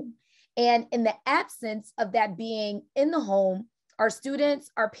home. And in the absence of that being in the home, our students,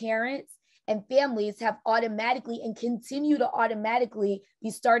 our parents, and families have automatically and continue to automatically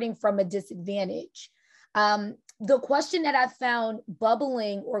be starting from a disadvantage. The question that I found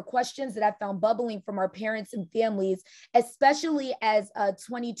bubbling, or questions that I found bubbling from our parents and families, especially as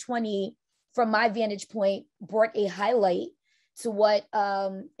 2020, from my vantage point, brought a highlight to what,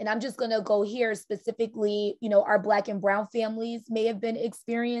 and I'm just gonna go here specifically, our Black and Brown families may have been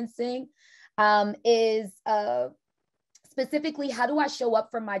experiencing, is specifically, how do I show up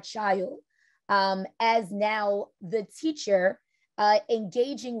for my child as now the teacher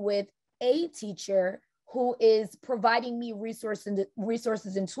engaging with a teacher who is providing me resources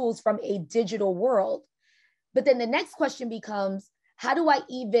and tools from a digital world. But then the next question becomes, how do I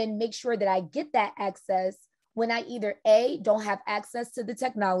even make sure that I get that access when I either A, don't have access to the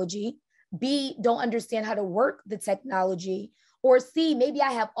technology, B, don't understand how to work the technology, or C, maybe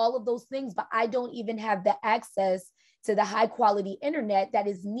I have all of those things, but I don't even have the access to the high quality internet that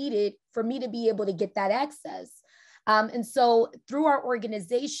is needed for me to be able to get that access. And so through our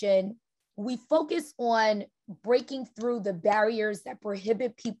organization, we focus on breaking through the barriers that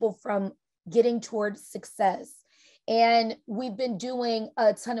prohibit people from getting towards success. And we've been doing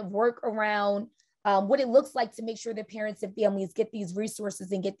a ton of work around what it looks like to make sure that parents and families get these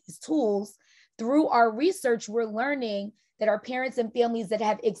resources and get these tools. Through our research, we're learning that our parents and families that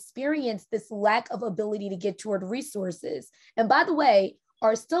have experienced this lack of ability to get toward resources, and by the way,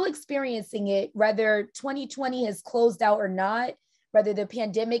 are still experiencing it, whether 2020 has closed out or not, whether the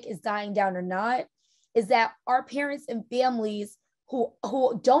pandemic is dying down or not, is that our parents and families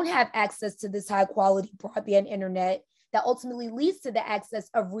who don't have access to this high quality broadband internet that ultimately leads to the access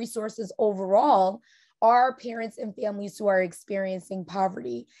of resources overall, are parents and families who are experiencing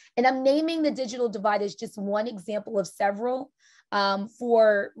poverty. And I'm naming the digital divide as just one example of several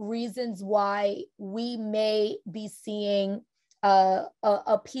for reasons why we may be seeing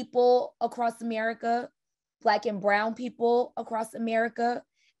a people across America, Black and Brown people across America,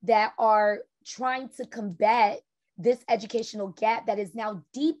 that are trying to combat this educational gap that is now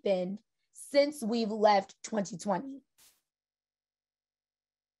deepened since we've left 2020.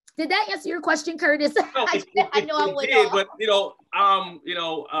 Did that answer your question, Curtis? No, I know I went did, off. but you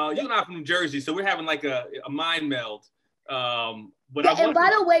and I from New Jersey, so we're having like a mind meld. But yeah, and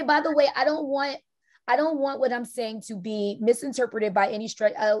by the way, I don't want what I'm saying to be misinterpreted by any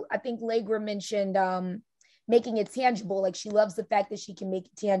stretch. I think Lagra mentioned making it tangible. Like, she loves the fact that she can make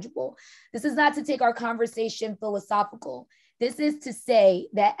it tangible. This is not to take our conversation philosophical. This is to say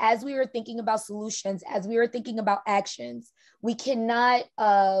that as we are thinking about solutions, as we are thinking about actions, we cannot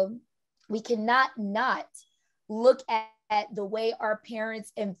not look at the way our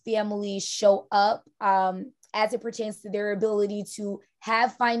parents and families show up as it pertains to their ability to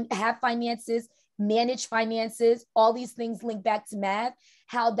have finances, manage finances, all these things link back to math,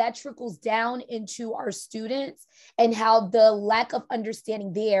 how that trickles down into our students, and how the lack of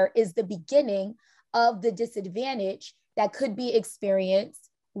understanding there is the beginning of the disadvantage that could be experienced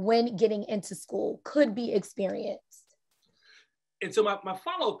when getting into school, could be experienced. And so my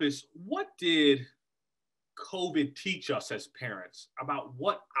follow-up is, what did COVID teach us as parents about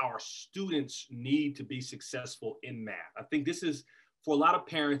what our students need to be successful in math? I think this is, for a lot of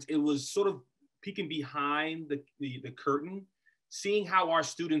parents, it was sort of peeking behind the curtain, seeing how our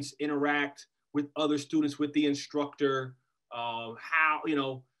students interact with other students, with the instructor, how,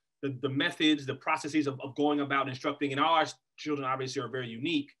 the methods, the processes of going about instructing. And all our children obviously are very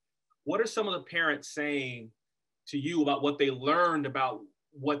unique. What are some of the parents saying to you about what they learned about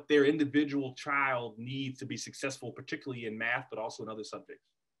what their individual child needs to be successful, particularly in math, but also in other subjects?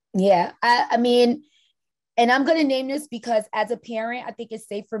 Yeah, I mean, and I'm going to name this because as a parent, I think it's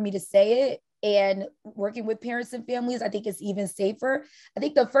safe for me to say it. And working with parents and families, I think it's even safer. I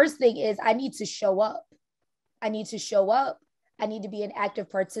think the first thing is I need to show up. I need to show up. I need to be an active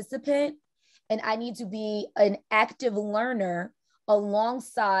participant, and I need to be an active learner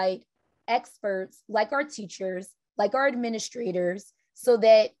alongside experts like our teachers like our administrators, so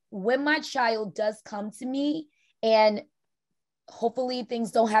that when my child does come to me, and hopefully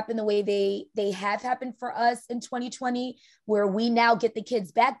things don't happen the way they have happened for us in 2020, where we now get the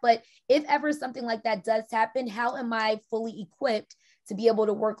kids back. But if ever something like that does happen, how am I fully equipped to be able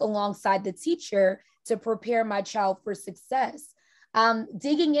to work alongside the teacher to prepare my child for success?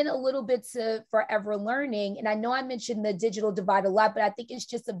 Digging in a little bit to Forever Learning, and I know I mentioned the digital divide a lot, but I think it's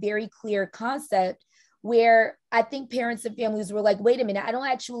just a very clear concept where I think parents and families were like, wait a minute, I don't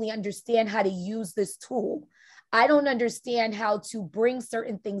actually understand how to use this tool. I don't understand how to bring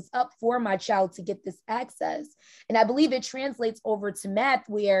certain things up for my child to get this access. And I believe it translates over to math,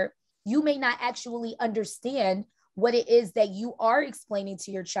 where you may not actually understand what it is that you are explaining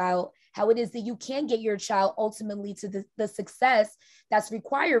to your child, how it is that you can get your child ultimately to the success that's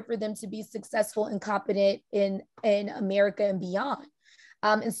required for them to be successful and competent in America and beyond.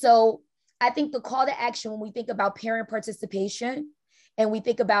 And so I think the call to action, when we think about parent participation, and we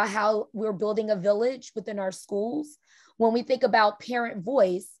think about how we're building a village within our schools, when we think about parent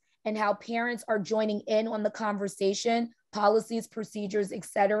voice and how parents are joining in on the conversation, policies, procedures, et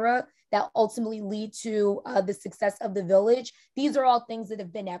cetera, that ultimately lead to the success of the village, these are all things that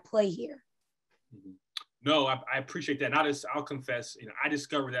have been at play here. No, I appreciate that. And I'll confess, I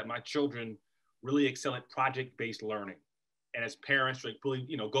discovered that my children really excel at project-based learning. And as parents, like really,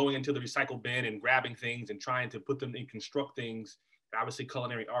 going into the recycle bin and grabbing things and trying to put them in, construct things, obviously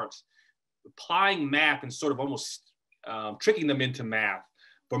culinary arts, applying math and sort of almost tricking them into math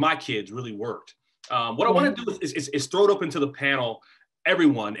for my kids really worked. What I want to do is throw it open to the panel,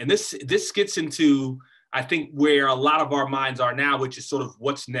 everyone. And this gets into, I think, where a lot of our minds are now, which is sort of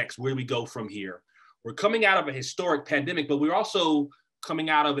what's next, where do we go from here? We're coming out of a historic pandemic, but we're also coming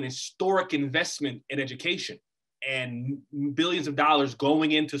out of an historic investment in education and billions of dollars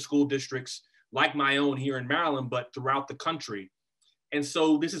going into school districts like my own here in Maryland, but throughout the country. And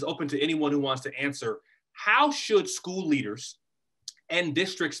so this is open to anyone who wants to answer. How should school leaders and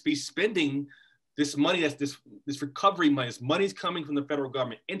districts be spending this money, that's this recovery money, this money's coming from the federal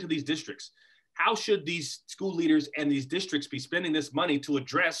government into these districts? How should these school leaders and these districts be spending this money to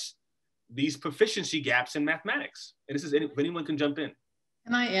address these proficiency gaps in mathematics? And this is, if anyone can jump in.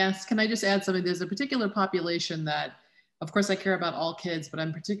 Can I just add something? There's a particular population that, of course, I care about all kids, but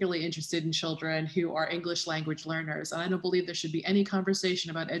I'm particularly interested in children who are English language learners. And I don't believe there should be any conversation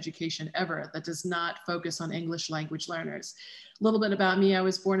about education ever that does not focus on English language learners. A little bit about me. I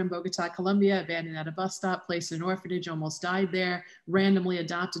was born in Bogota, Colombia, abandoned at a bus stop, placed in an orphanage, almost died there, randomly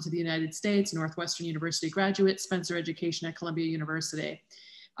adopted to the United States, Northwestern University graduate, Spencer education at Columbia University.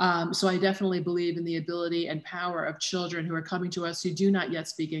 So I definitely believe in the ability and power of children who are coming to us who do not yet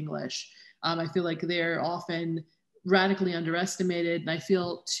speak English. I feel like they're often radically underestimated. And I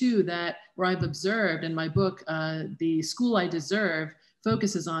feel too that where I've observed in my book, The School I Deserve,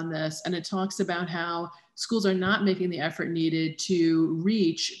 focuses on this. And it talks about how schools are not making the effort needed to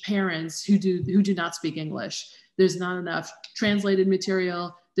reach parents who do not speak English. There's not enough translated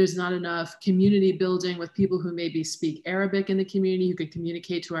material. There's not enough community building with people who maybe speak Arabic in the community, who could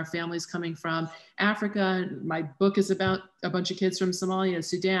communicate to our families coming from Africa. My book is about a bunch of kids from Somalia,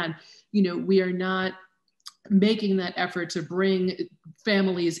 Sudan. We are not making that effort to bring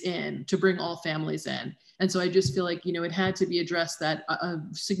families in, to bring all families in. And so I just feel like, it had to be addressed that a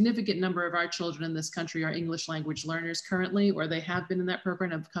significant number of our children in this country are English language learners currently, or they have been in that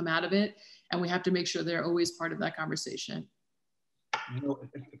program, have come out of it. And we have to make sure they're always part of that conversation.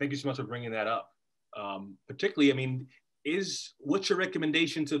 Thank you so much for bringing that up. Particularly, what's your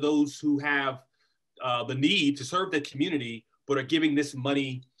recommendation to those who have the need to serve the community, but are getting this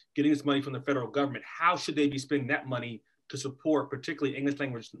money from the federal government? How should they be spending that money to support particularly English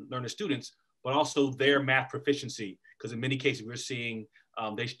language learner students, but also their math proficiency? Because in many cases, we're seeing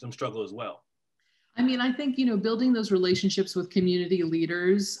them struggle as well. I think, building those relationships with community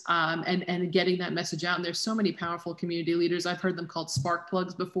leaders and getting that message out. And there's so many powerful community leaders. I've heard them called spark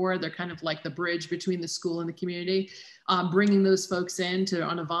plugs before. They're kind of like the bridge between the school and the community. Bringing those folks in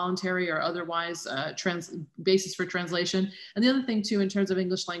on a voluntary or otherwise basis for translation. And the other thing too, in terms of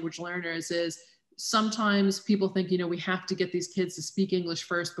English language learners, is sometimes people think, we have to get these kids to speak English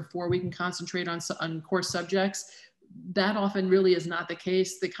first before we can concentrate on core subjects. That often really is not the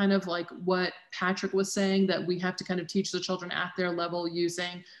case. The kind of like what Patrick was saying, that we have to kind of teach the children at their level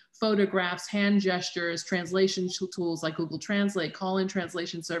using photographs, hand gestures, translation tools like Google Translate, call-in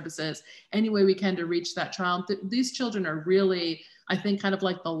translation services, any way we can to reach that child. These children are really, I think, kind of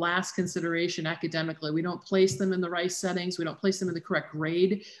like the last consideration academically. We don't place them in the right settings. We don't place them in the correct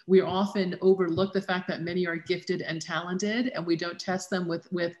grade. We often overlook the fact that many are gifted and talented, and we don't test them with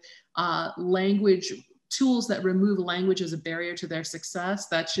language tools that remove language as a barrier to their success.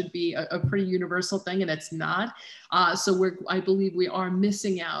 That should be a pretty universal thing, and it's not. So I believe we are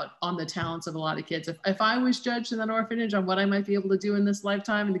missing out on the talents of a lot of kids. If I was judged in that orphanage on what I might be able to do in this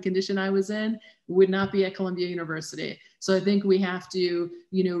lifetime and the condition I was in, would not be at Columbia University. So I think we have to,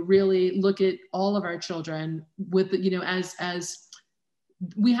 really look at all of our children with, as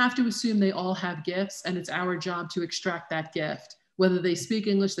we have to assume they all have gifts, and it's our job to extract that gift. Whether they speak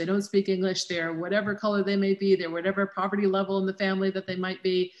English, they don't speak English, they're whatever color they may be, they're whatever poverty level in the family that they might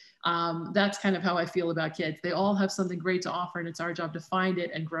be. That's kind of how I feel about kids. They all have something great to offer, and it's our job to find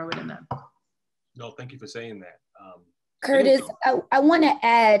it and grow it in them. No, thank you for saying that. Curtis, I want to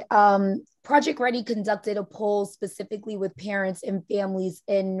add, Project Ready conducted a poll specifically with parents and families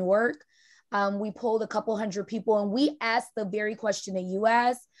in Newark. We polled a couple hundred people, and we asked the very question that you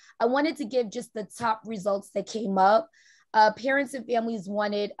asked. I wanted to give just the top results that came up. Parents and families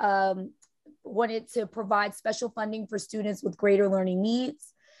wanted to provide special funding for students with greater learning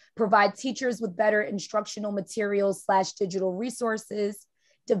needs, provide teachers with better instructional materials / digital resources,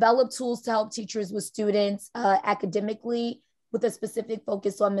 develop tools to help teachers with students academically with a specific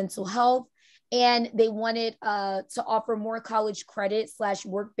focus on mental health. And they wanted to offer more college credit /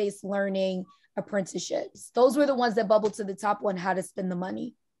 work-based learning apprenticeships. Those were the ones that bubbled to the top on how to spend the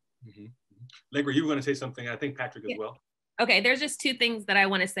money. Lagra, you were going to say something. I think Patrick as well. Okay, there's just two things that I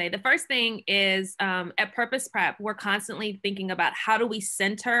want to say. The first thing is at Purpose Prep, we're constantly thinking about how do we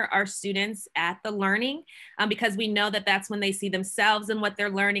center our students at the learning, because we know that that's when they see themselves and what they're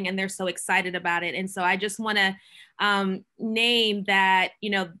learning, and they're so excited about it. And so I just want to name that,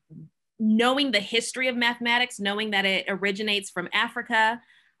 knowing the history of mathematics, knowing that it originates from Africa,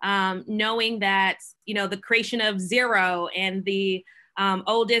 knowing that, the creation of zero and the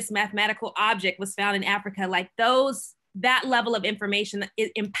oldest mathematical object was found in Africa, like that level of information,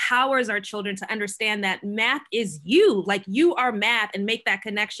 it empowers our children to understand that math is you, like you are math, and make that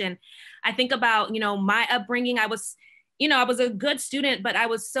connection. I think about, my upbringing. I was a good student, but I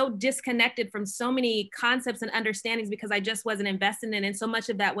was so disconnected from so many concepts and understandings because I just wasn't invested in it. And so much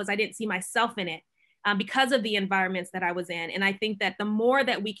of that was I didn't see myself in it because of the environments that I was in. And I think that the more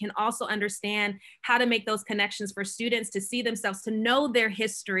that we can also understand how to make those connections for students to see themselves, to know their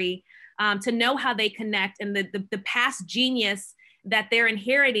history, to know how they connect, and the past genius that they're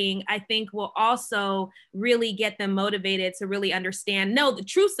inheriting, I think will also really get them motivated to really know the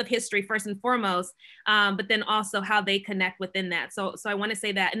truths of history first and foremost, but then also how they connect within that. So I want to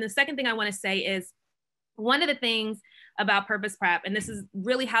say that. And the second thing I want to say is one of the things about Purpose Prep, and this is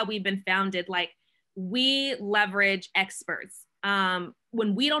really how we've been founded, like we leverage experts.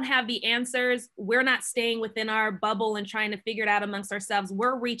 When we don't have the answers, we're not staying within our bubble and trying to figure it out amongst ourselves.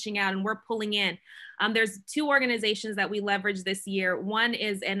 We're reaching out and we're pulling in. There's two organizations that we leverage this year. One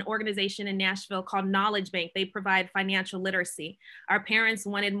is an organization in Nashville called Knowledge Bank. They provide financial literacy. Our parents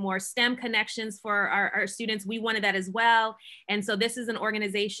wanted more STEM connections for our students. We wanted that as well. And so this is an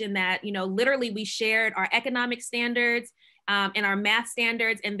organization that, literally we shared our economic standards and our math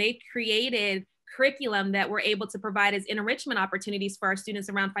standards, and they created curriculum that we're able to provide as enrichment opportunities for our students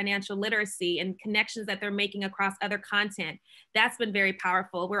around financial literacy and connections that they're making across other content. That's been very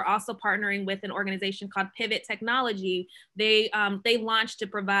powerful. We're also partnering with an organization called Pivot Technology. They launched to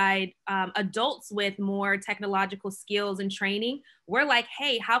provide adults with more technological skills and training. We're like,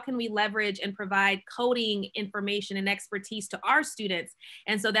 hey, how can we leverage and provide coding information and expertise to our students?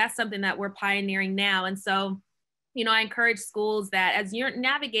 And so that's something that we're pioneering now. And so I encourage schools that as you're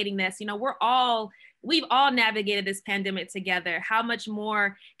navigating this, we've all navigated this pandemic together. How much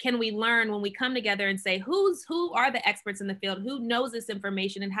more can we learn when we come together and say, who are the experts in the field? Who knows this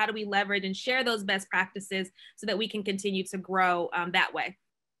information? And how do we leverage and share those best practices so that we can continue to grow that way?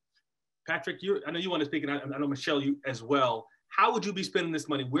 Patrick, I know you want to speak, and I know Michelle, you as well. How would you be spending this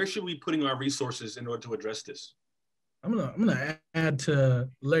money? Where should we be putting our resources in order to address this? I'm gonna add to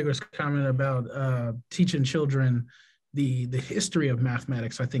Lagra's comment about teaching children the history of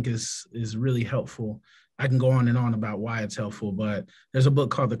mathematics. I think is really helpful. I can go on and on about why it's helpful, but there's a book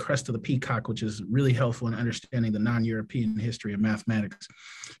called The Crest of the Peacock, which is really helpful in understanding the non-European history of mathematics.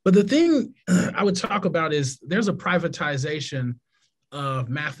 But the thing I would talk about is there's a privatization of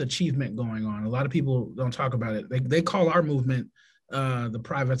math achievement going on. A lot of people don't talk about it. They call our movement the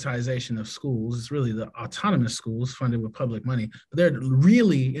privatization of schools. It's really the autonomous schools funded with public money. But they're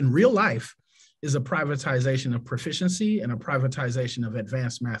really, in real life, is a privatization of proficiency and a privatization of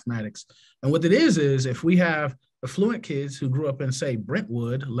advanced mathematics. And what it is if we have affluent kids who grew up in, say,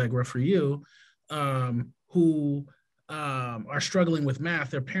 Brentwood, Lagra for you, who are struggling with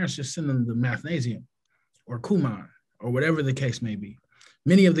math, their parents just send them to Mathnasium or Kumon or whatever the case may be.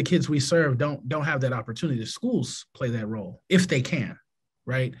 many of the kids we serve don't have that opportunity. The schools play that role if they can,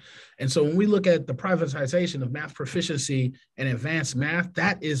 right? And so when we look at the privatization of math proficiency and advanced math,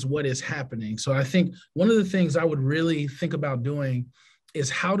 that is what is happening. So I think one of the things I would really think about doing is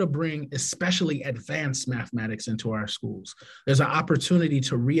how to bring especially advanced mathematics into our schools. There's an opportunity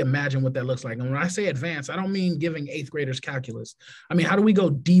to reimagine what that looks like. And when I say advanced, I don't mean giving 8th graders calculus. I mean, how do we go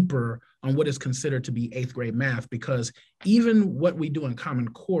deeper on what is considered to be 8th grade math? Because even what we do in Common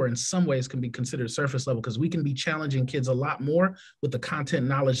Core in some ways can be considered surface level, because we can be challenging kids a lot more with the content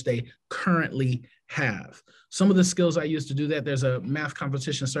knowledge they currently have. Some of the skills I use to do that, there's a math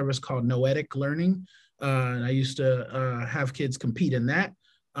competition service called Noetic Learning. And I used to have kids compete in that.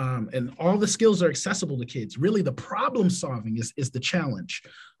 And all the skills are accessible to kids. Really, the problem solving is the challenge,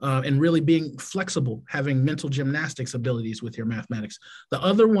 and really being flexible, having mental gymnastics abilities with your mathematics. The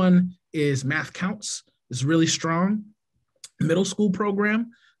other one is Math Counts. It's really strong middle school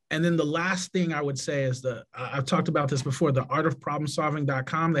program. And then the last thing I would say is I've talked about this before, the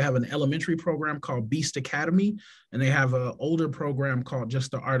artofproblemsolving.com. They have an elementary program called Beast Academy, and they have an older program called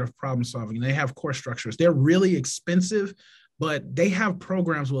just the Art of Problem Solving. And they have course structures. They're really expensive, but they have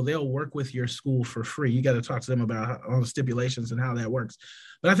programs where they'll work with your school for free. You got to talk to them about all the stipulations and how that works.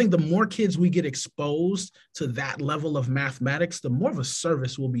 But I think the more kids we get exposed to that level of mathematics, the more of a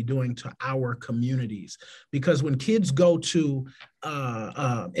service we'll be doing to our communities. Because when kids go to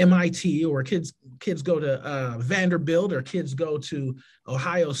MIT, or kids go to Vanderbilt, or kids go to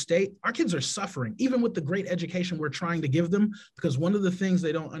Ohio State, our kids are suffering, even with the great education we're trying to give them. Because one of the things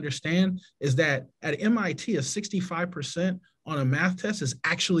they don't understand is that at MIT, a 65% on a math test is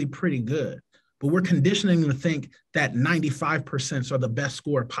actually pretty good. But we're conditioning them to think that 95% are the best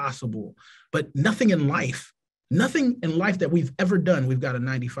score possible. But nothing in life that we've ever done, we've got a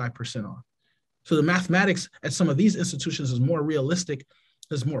 95% on. So the mathematics at some of these institutions is more realistic,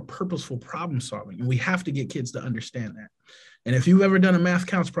 is more purposeful problem solving. And we have to get kids to understand that. And if you've ever done a math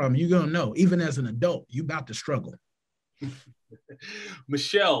counts problem, you're gonna know, even as an adult, you're about to struggle.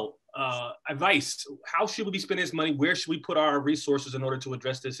 Michelle, advice, how should we be spending this money? Where should we put our resources in order to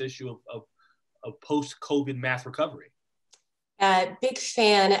address this issue of post-COVID math recovery? Big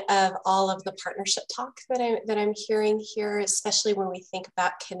fan of all of the partnership talk that I'm hearing here, especially when we think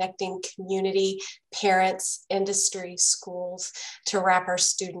about connecting community, parents, industry, schools to wrap our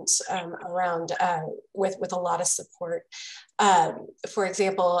students around with a lot of support. For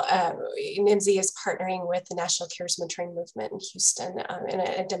example, NIMSY is partnering with the National Cares Mentoring Movement in Houston in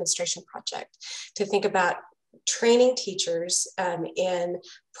a demonstration project to think about training teachers in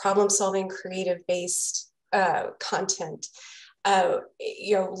problem-solving, creative-based content.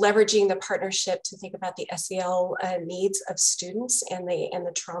 Leveraging the partnership to think about the SEL needs of students and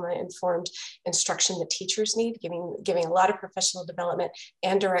the trauma-informed instruction that teachers need, giving a lot of professional development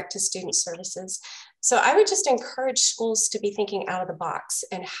and direct-to-student services. So I would just encourage schools to be thinking out of the box,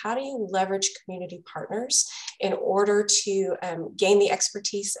 and how do you leverage community partners in order to gain the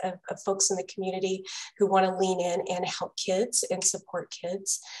expertise of folks in the community who want to lean in and help kids and support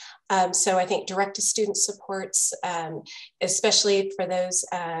kids. So I think direct-to-student supports, especially for those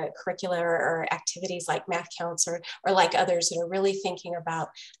curricular or activities like Math Counts or like others that are really thinking about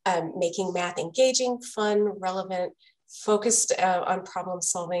making math engaging, fun, relevant, focused on problem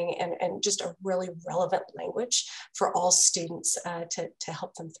solving, and just a really relevant language for all students to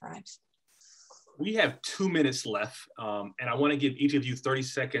help them thrive. We have 2 minutes left, and I want to give each of you 30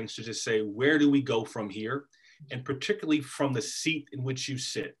 seconds to just say, where do we go from here? And particularly from the seat in which you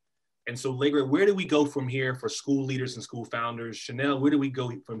sit. And so, Lagra, where do we go from here for school leaders and school founders? Shenell, where do we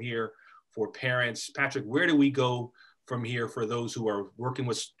go from here for parents? Patrick, where do we go from here for those who are working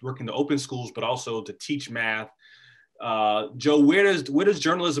to open schools, but also to teach math? Joe, where does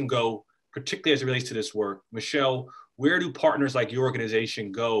journalism go, particularly as it relates to this work? Michelle, where do partners like your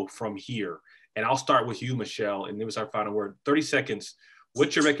organization go from here? And I'll start with you, Michelle, and it was our final word. 30 seconds.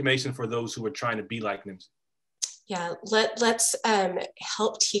 What's your recommendation for those who are trying to be like NIMSY? Yeah, let's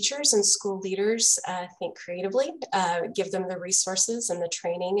help teachers and school leaders think creatively, give them the resources and the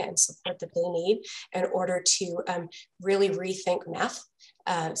training and support that they need in order to really rethink math.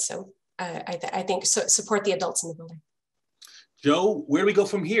 I think support the adults in the building. Joe, where do we go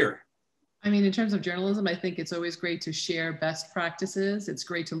from here? I mean, in terms of journalism, I think it's always great to share best practices. It's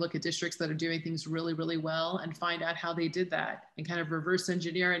great to look at districts that are doing things really, really well and find out how they did that and kind of reverse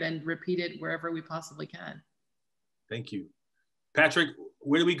engineer it and repeat it wherever we possibly can. Thank you. Patrick,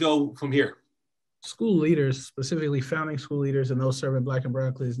 where do we go from here? School leaders, specifically founding school leaders and those serving Black and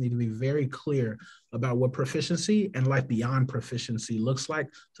brown kids, need to be very clear about what proficiency and life beyond proficiency looks like,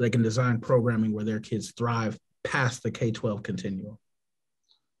 so they can design programming where their kids thrive past the K-12 continuum.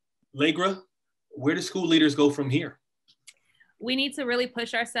 Lagra, where do school leaders go from here? We need to really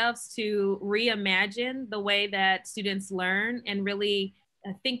push ourselves to reimagine the way that students learn and really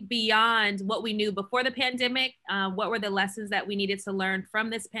think beyond what we knew before the pandemic. What were the lessons that we needed to learn from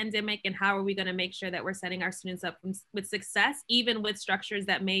this pandemic, and how are we going to make sure that we're setting our students up with success, even with structures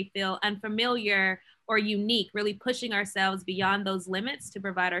that may feel unfamiliar or unique, really pushing ourselves beyond those limits to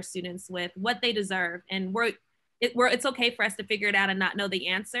provide our students with what they deserve. And it's okay for us to figure it out and not know the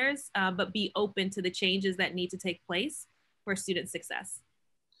answers, but be open to the changes that need to take place for student success.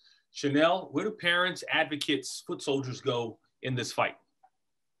 Shenell, where do parents, advocates, foot soldiers go in this fight?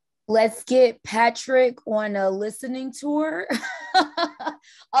 Let's get Patrick on a listening tour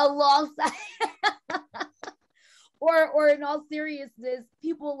alongside, or in all seriousness,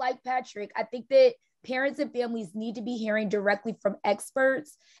 people like Patrick. I think that parents and families need to be hearing directly from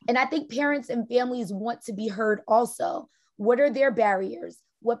experts. And I think parents and families want to be heard also. What are their barriers?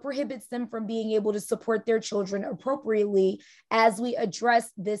 What prohibits them from being able to support their children appropriately as we address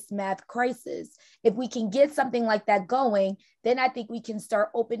this math crisis? If we can get something like that going, then I think we can start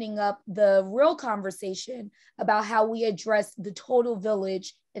opening up the real conversation about how we address the total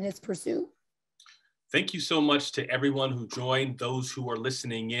village in its pursuit. Thank you so much to everyone who joined, those who are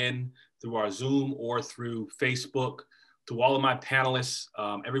listening in through our Zoom or through Facebook, to all of my panelists,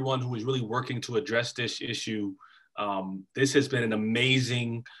 everyone who is really working to address this issue. This has been an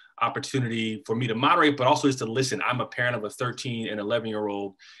amazing opportunity for me to moderate, but also just to listen. I'm a parent of a 13 and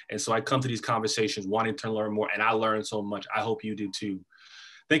 11-year-old. And so I come to these conversations wanting to learn more, and I learned so much. I hope you do too.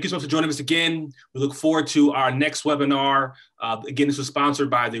 Thank you so much for joining us again. We look forward to our next webinar. Again, this was sponsored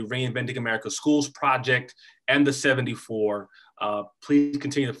by the Reinventing America Schools Project and the 74. Please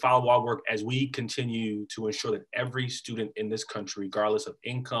continue to follow our work as we continue to ensure that every student in this country, regardless of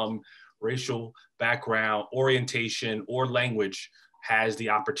income, racial background, orientation, or language, has the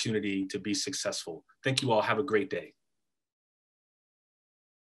opportunity to be successful. Thank you all. Have a great day.